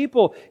God's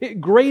people,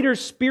 greater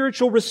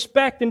spiritual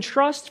respect and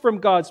trust from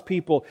God's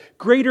people,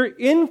 greater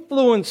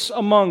influence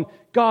among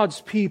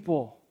God's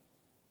people.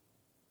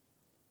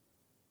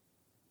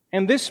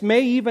 And this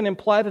may even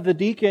imply that the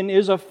deacon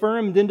is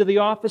affirmed into the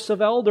office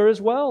of elder as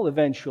well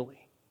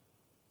eventually.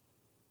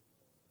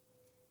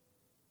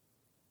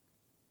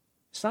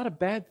 It's not a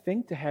bad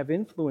thing to have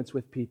influence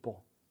with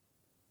people,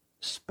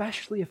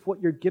 especially if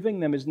what you're giving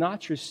them is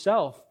not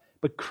yourself,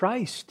 but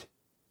Christ.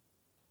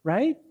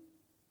 Right?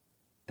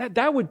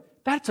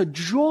 That's a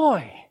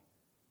joy.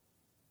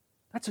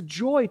 That's a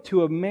joy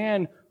to a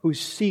man who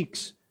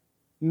seeks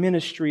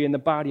ministry in the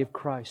body of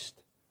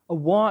Christ. I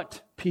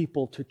want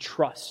people to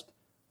trust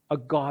a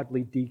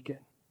godly deacon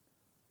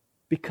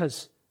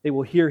because they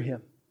will hear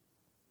him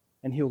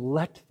and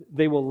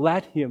they will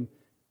let him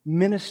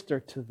minister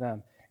to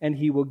them and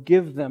he will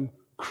give them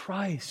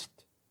Christ.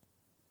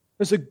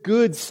 There's a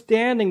good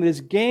standing that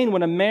is gained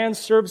when a man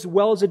serves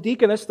well as a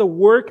deacon. That's the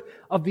work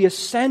of the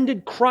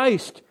ascended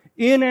Christ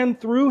in and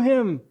through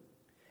him.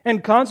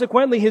 And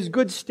consequently, his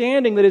good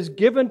standing that is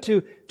given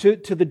to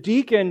the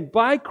deacon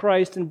by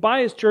Christ and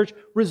by his church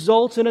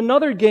results in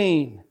another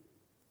gain.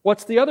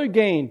 What's the other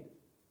gain?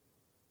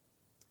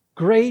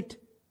 Great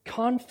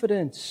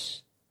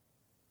confidence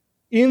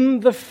in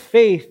the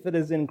faith that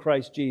is in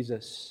Christ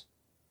Jesus.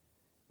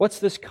 What's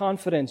this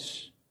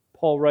confidence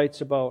Paul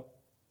writes about?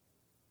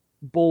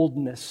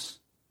 Boldness,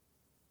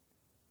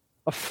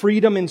 a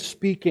freedom in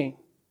speaking,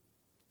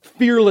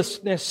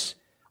 fearlessness,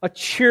 a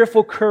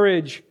cheerful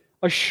courage,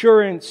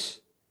 assurance.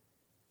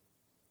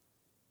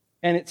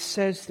 And it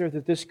says there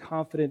that this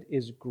confidence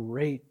is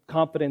great.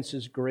 Confidence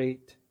is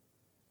great.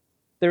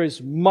 There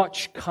is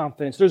much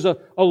confidence. There's a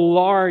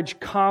large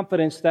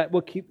confidence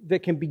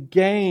that can be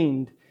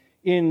gained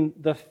in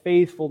the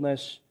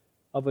faithfulness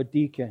of a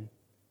deacon.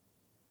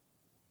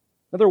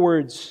 In other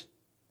words,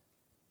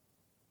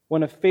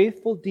 when a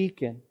faithful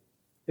deacon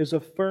is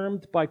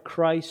affirmed by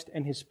Christ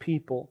and his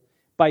people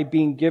by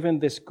being given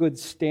this good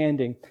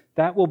standing,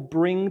 that will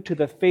bring to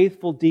the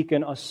faithful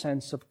deacon a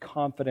sense of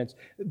confidence.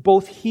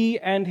 Both he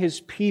and his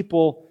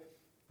people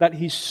that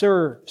he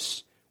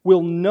serves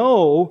will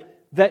know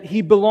that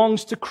he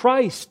belongs to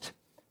Christ.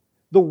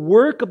 The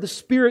work of the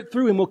Spirit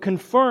through him will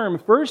confirm,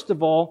 first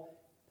of all,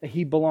 that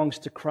he belongs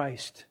to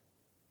Christ.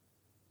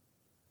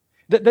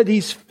 That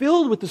he's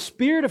filled with the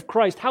Spirit of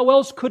Christ. How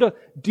else could a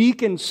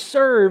deacon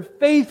serve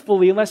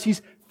faithfully unless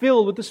he's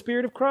filled with the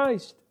Spirit of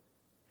Christ?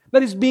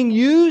 That is being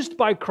used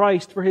by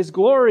Christ for his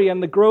glory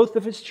and the growth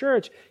of his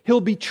church.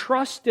 He'll be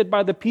trusted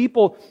by the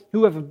people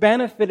who have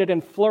benefited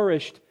and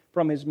flourished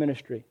from his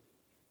ministry.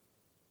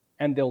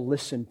 And they'll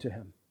listen to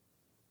him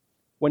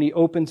when he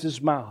opens his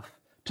mouth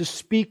to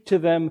speak to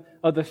them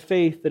of the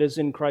faith that is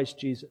in Christ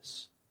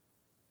Jesus.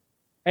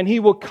 And he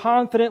will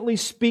confidently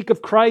speak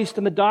of Christ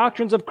and the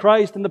doctrines of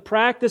Christ and the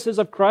practices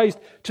of Christ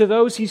to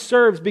those he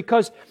serves,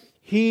 because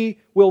he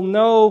will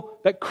know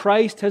that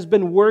Christ has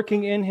been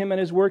working in him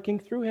and is working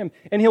through him.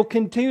 And he'll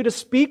continue to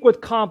speak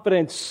with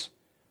confidence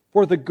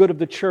for the good of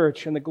the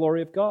church and the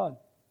glory of God.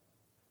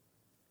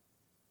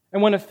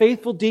 And when a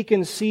faithful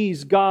deacon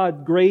sees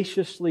God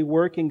graciously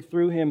working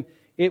through him,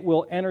 it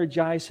will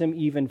energize him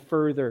even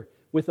further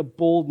with a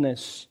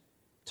boldness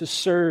to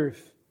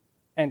serve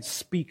and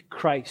speak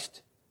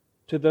Christ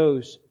to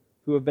those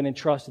who have been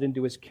entrusted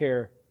into his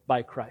care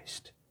by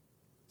Christ.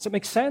 Does it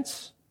make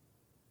sense?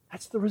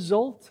 That's the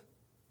result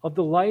of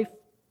the life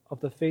of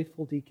the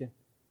faithful deacon.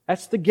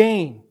 That's the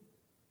gain.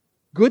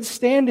 Good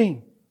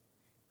standing,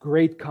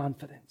 great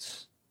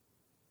confidence.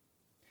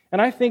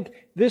 And I think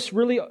this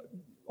really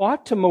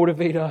ought to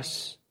motivate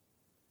us.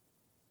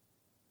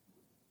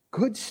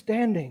 Good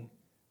standing,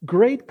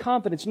 great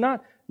confidence,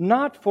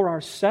 not for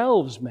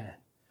ourselves, men,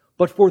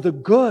 but for the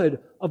good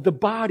of the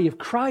body of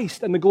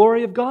Christ and the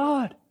glory of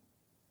God.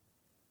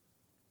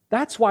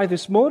 That's why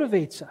this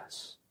motivates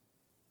us.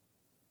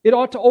 It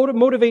ought to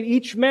motivate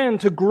each man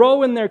to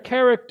grow in their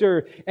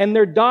character and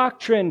their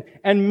doctrine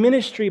and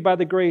ministry by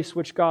the grace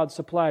which God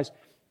supplies.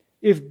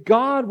 If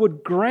God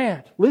would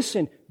grant,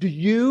 listen, do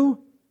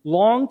you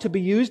long to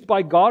be used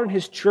by God and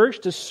His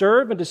church to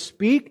serve and to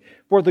speak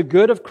for the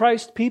good of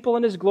Christ's people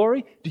and His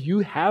glory? Do you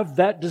have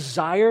that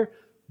desire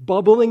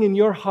bubbling in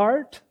your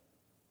heart?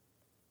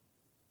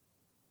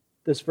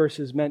 This verse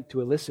is meant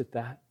to elicit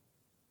that.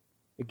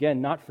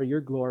 Again, not for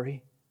your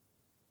glory,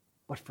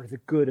 but for the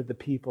good of the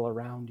people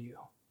around you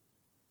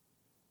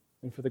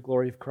and for the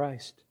glory of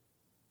Christ.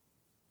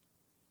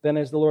 Then,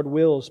 as the Lord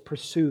wills,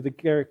 pursue the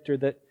character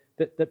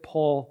that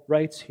Paul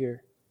writes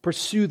here.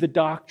 Pursue the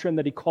doctrine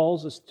that he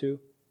calls us to.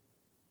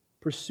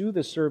 Pursue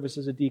the service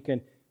as a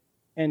deacon.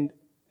 And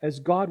as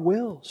God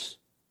wills,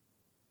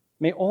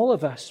 may all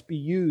of us be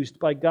used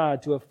by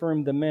God to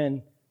affirm the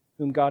men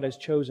whom God has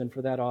chosen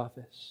for that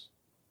office.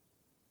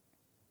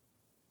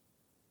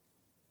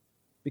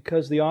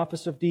 Because the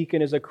office of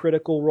deacon is a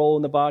critical role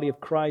in the body of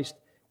Christ,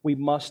 we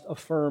must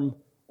affirm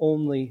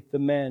only the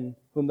men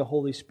whom the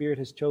Holy Spirit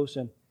has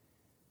chosen.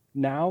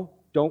 Now,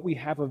 don't we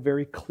have a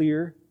very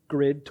clear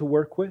grid to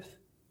work with?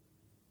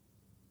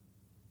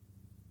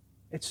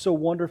 It's so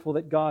wonderful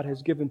that God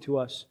has given to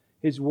us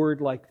His Word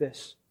like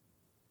this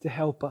to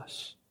help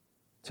us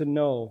to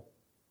know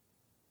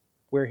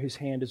where His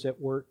hand is at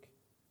work,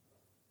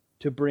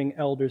 to bring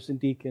elders and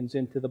deacons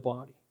into the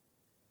body.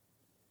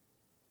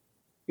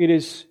 It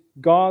is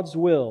God's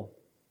will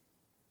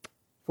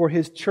for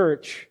His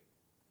church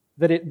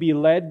that it be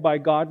led by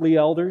godly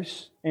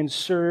elders and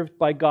served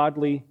by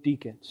godly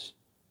deacons.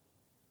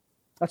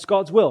 That's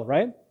God's will,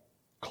 right?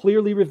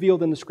 Clearly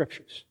revealed in the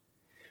Scriptures.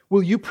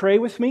 Will you pray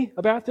with me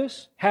about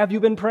this? Have you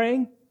been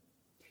praying?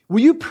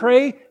 Will you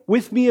pray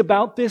with me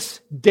about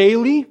this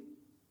daily?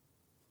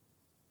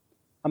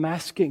 I'm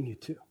asking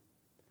you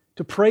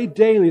to pray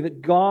daily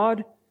that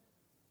God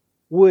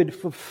would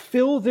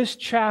fulfill this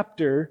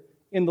chapter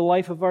in the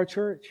life of our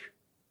church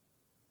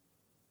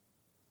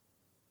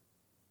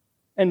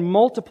and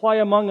multiply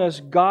among us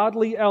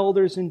godly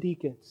elders and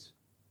deacons,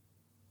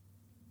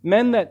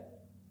 men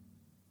that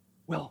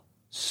will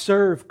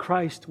serve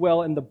Christ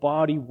well and the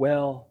body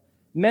well,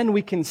 men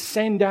we can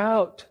send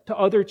out to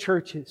other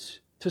churches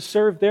to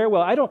serve their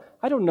well.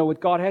 I don't know what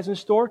God has in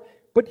store,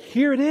 but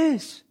here it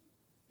is.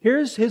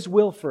 Here's His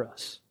will for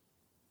us.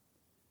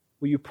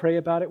 Will you pray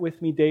about it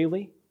with me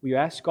daily? Will you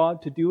ask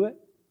God to do it?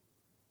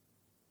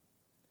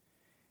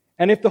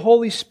 And if the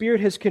Holy Spirit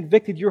has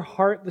convicted your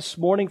heart this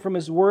morning from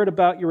His Word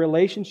about your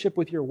relationship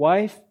with your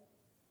wife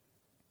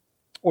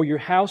or your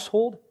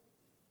household,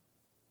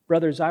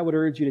 brothers, I would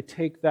urge you to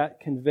take that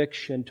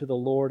conviction to the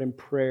Lord in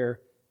prayer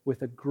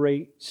with a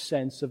great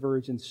sense of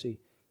urgency.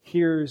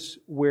 Here's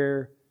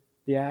where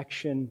the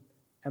action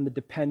and the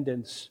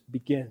dependence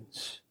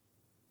begins.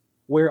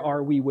 Where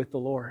are we with the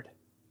Lord?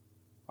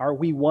 Are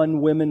we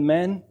one women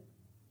men?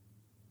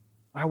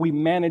 Are we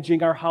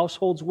managing our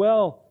households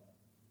well?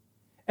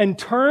 And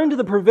turn to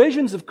the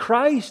provisions of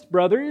Christ,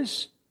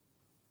 brothers.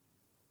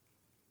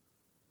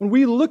 When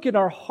we look at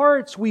our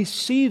hearts, we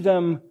see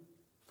them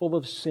full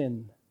of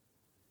sin.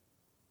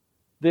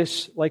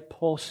 This, like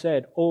Paul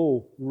said,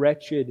 "O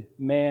wretched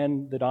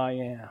man that I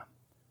am,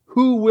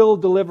 who will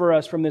deliver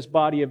us from this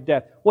body of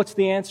death?" What's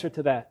the answer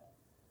to that?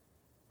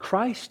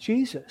 Christ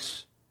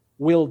Jesus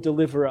will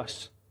deliver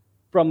us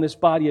from this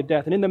body of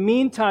death. And in the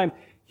meantime,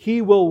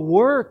 He will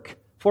work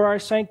for our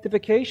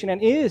sanctification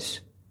and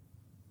is.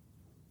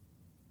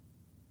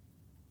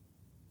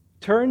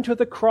 Turn to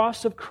the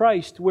cross of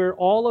Christ where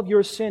all of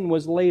your sin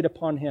was laid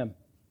upon Him,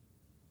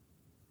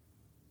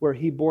 where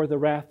He bore the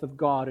wrath of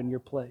God in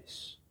your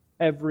place.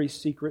 Every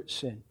secret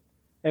sin,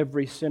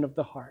 every sin of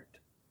the heart.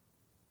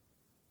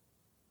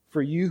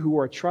 For you who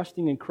are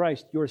trusting in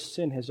Christ, your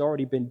sin has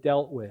already been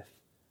dealt with.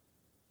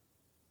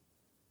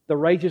 The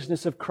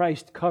righteousness of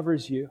Christ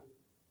covers you.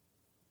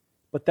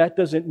 But that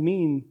doesn't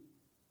mean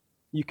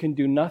you can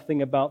do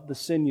nothing about the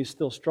sin you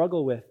still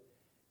struggle with,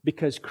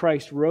 because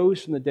Christ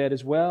rose from the dead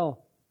as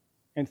well.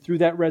 And through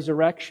that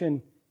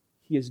resurrection,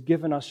 He has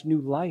given us new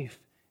life,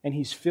 and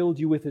He's filled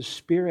you with His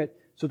Spirit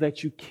so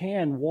that you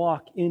can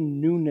walk in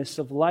newness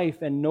of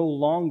life and no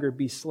longer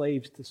be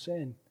slaves to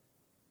sin.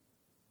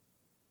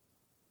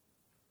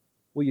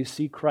 Will you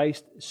see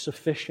Christ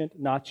sufficient,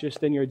 not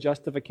just in your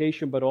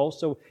justification, but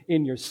also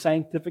in your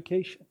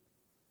sanctification?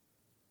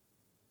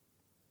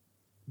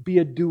 Be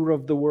a doer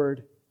of the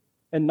word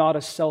and not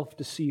a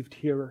self-deceived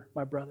hearer,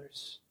 my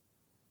brothers.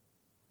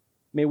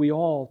 May we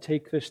all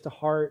take this to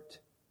heart.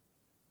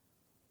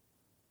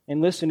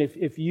 And listen,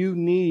 if you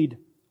need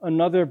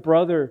another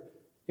brother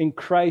in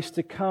Christ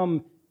to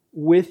come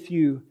with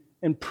you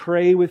and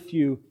pray with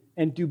you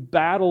and do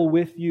battle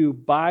with you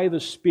by the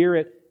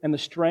Spirit and the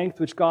strength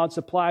which God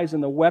supplies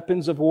and the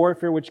weapons of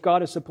warfare which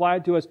God has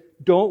supplied to us,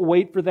 don't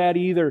wait for that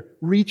either.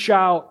 Reach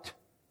out.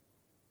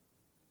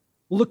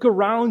 Look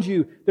around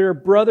you. There are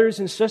brothers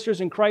and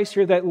sisters in Christ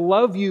here that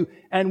love you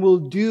and will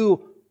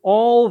do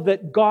all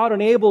that God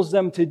enables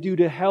them to do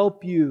to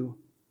help you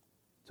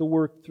to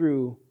work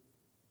through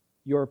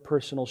your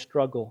personal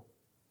struggle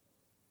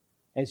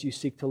as you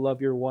seek to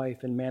love your wife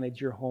and manage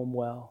your home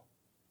well.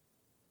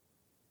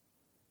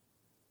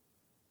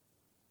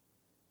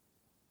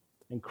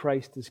 And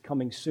Christ is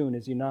coming soon,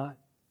 is He not?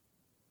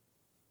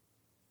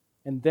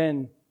 And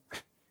then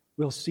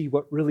we'll see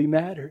what really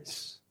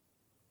matters.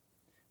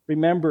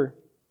 Remember,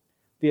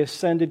 the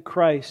ascended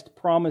Christ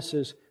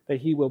promises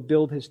that He will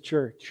build His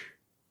church,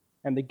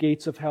 and the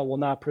gates of hell will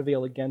not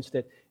prevail against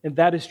it. And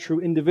that is true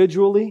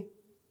individually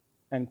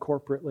and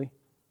corporately.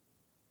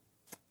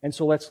 And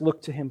so let's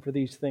look to Him for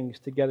these things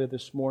together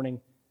this morning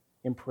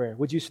in prayer.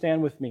 Would you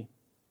stand with me?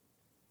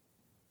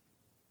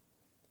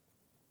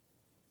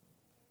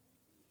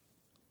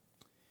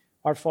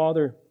 Our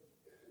Father,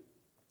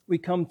 we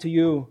come to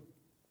You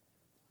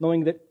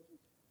knowing that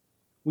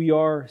we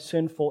are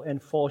sinful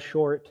and fall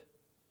short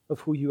of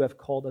who You have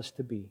called us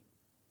to be.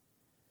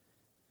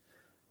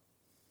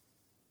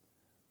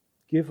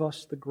 Give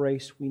us the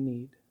grace we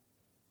need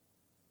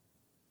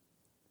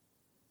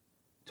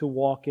to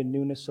walk in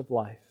newness of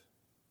life.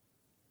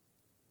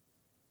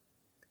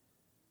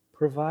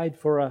 Provide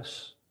for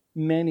us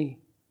many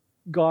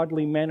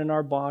godly men in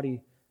our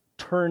body.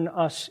 Turn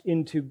us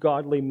into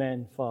godly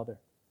men, Father.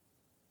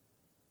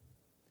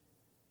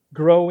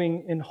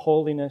 Growing in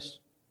holiness,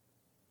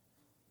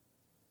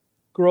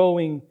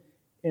 growing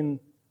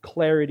in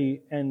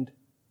clarity and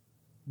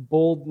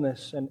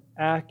boldness and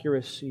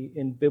accuracy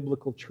in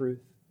biblical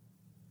truth,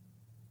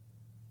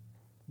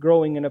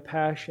 growing in a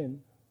passion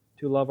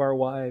to love our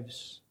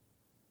wives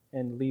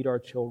and lead our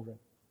children.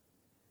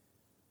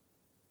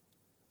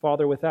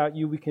 Father, without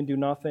You we can do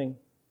nothing,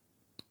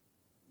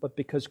 but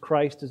because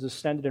Christ is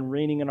ascended and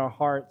reigning in our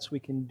hearts, we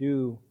can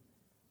do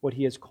what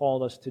He has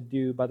called us to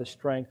do by the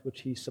strength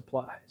which He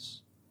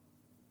supplies.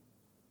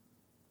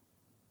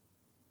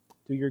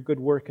 Do Your good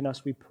work in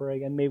us, we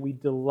pray, and may we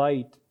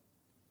delight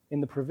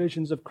in the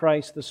provisions of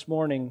Christ this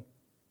morning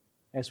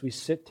as we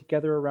sit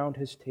together around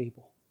His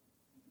table.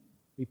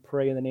 We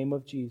pray in the name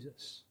of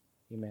Jesus.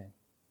 Amen.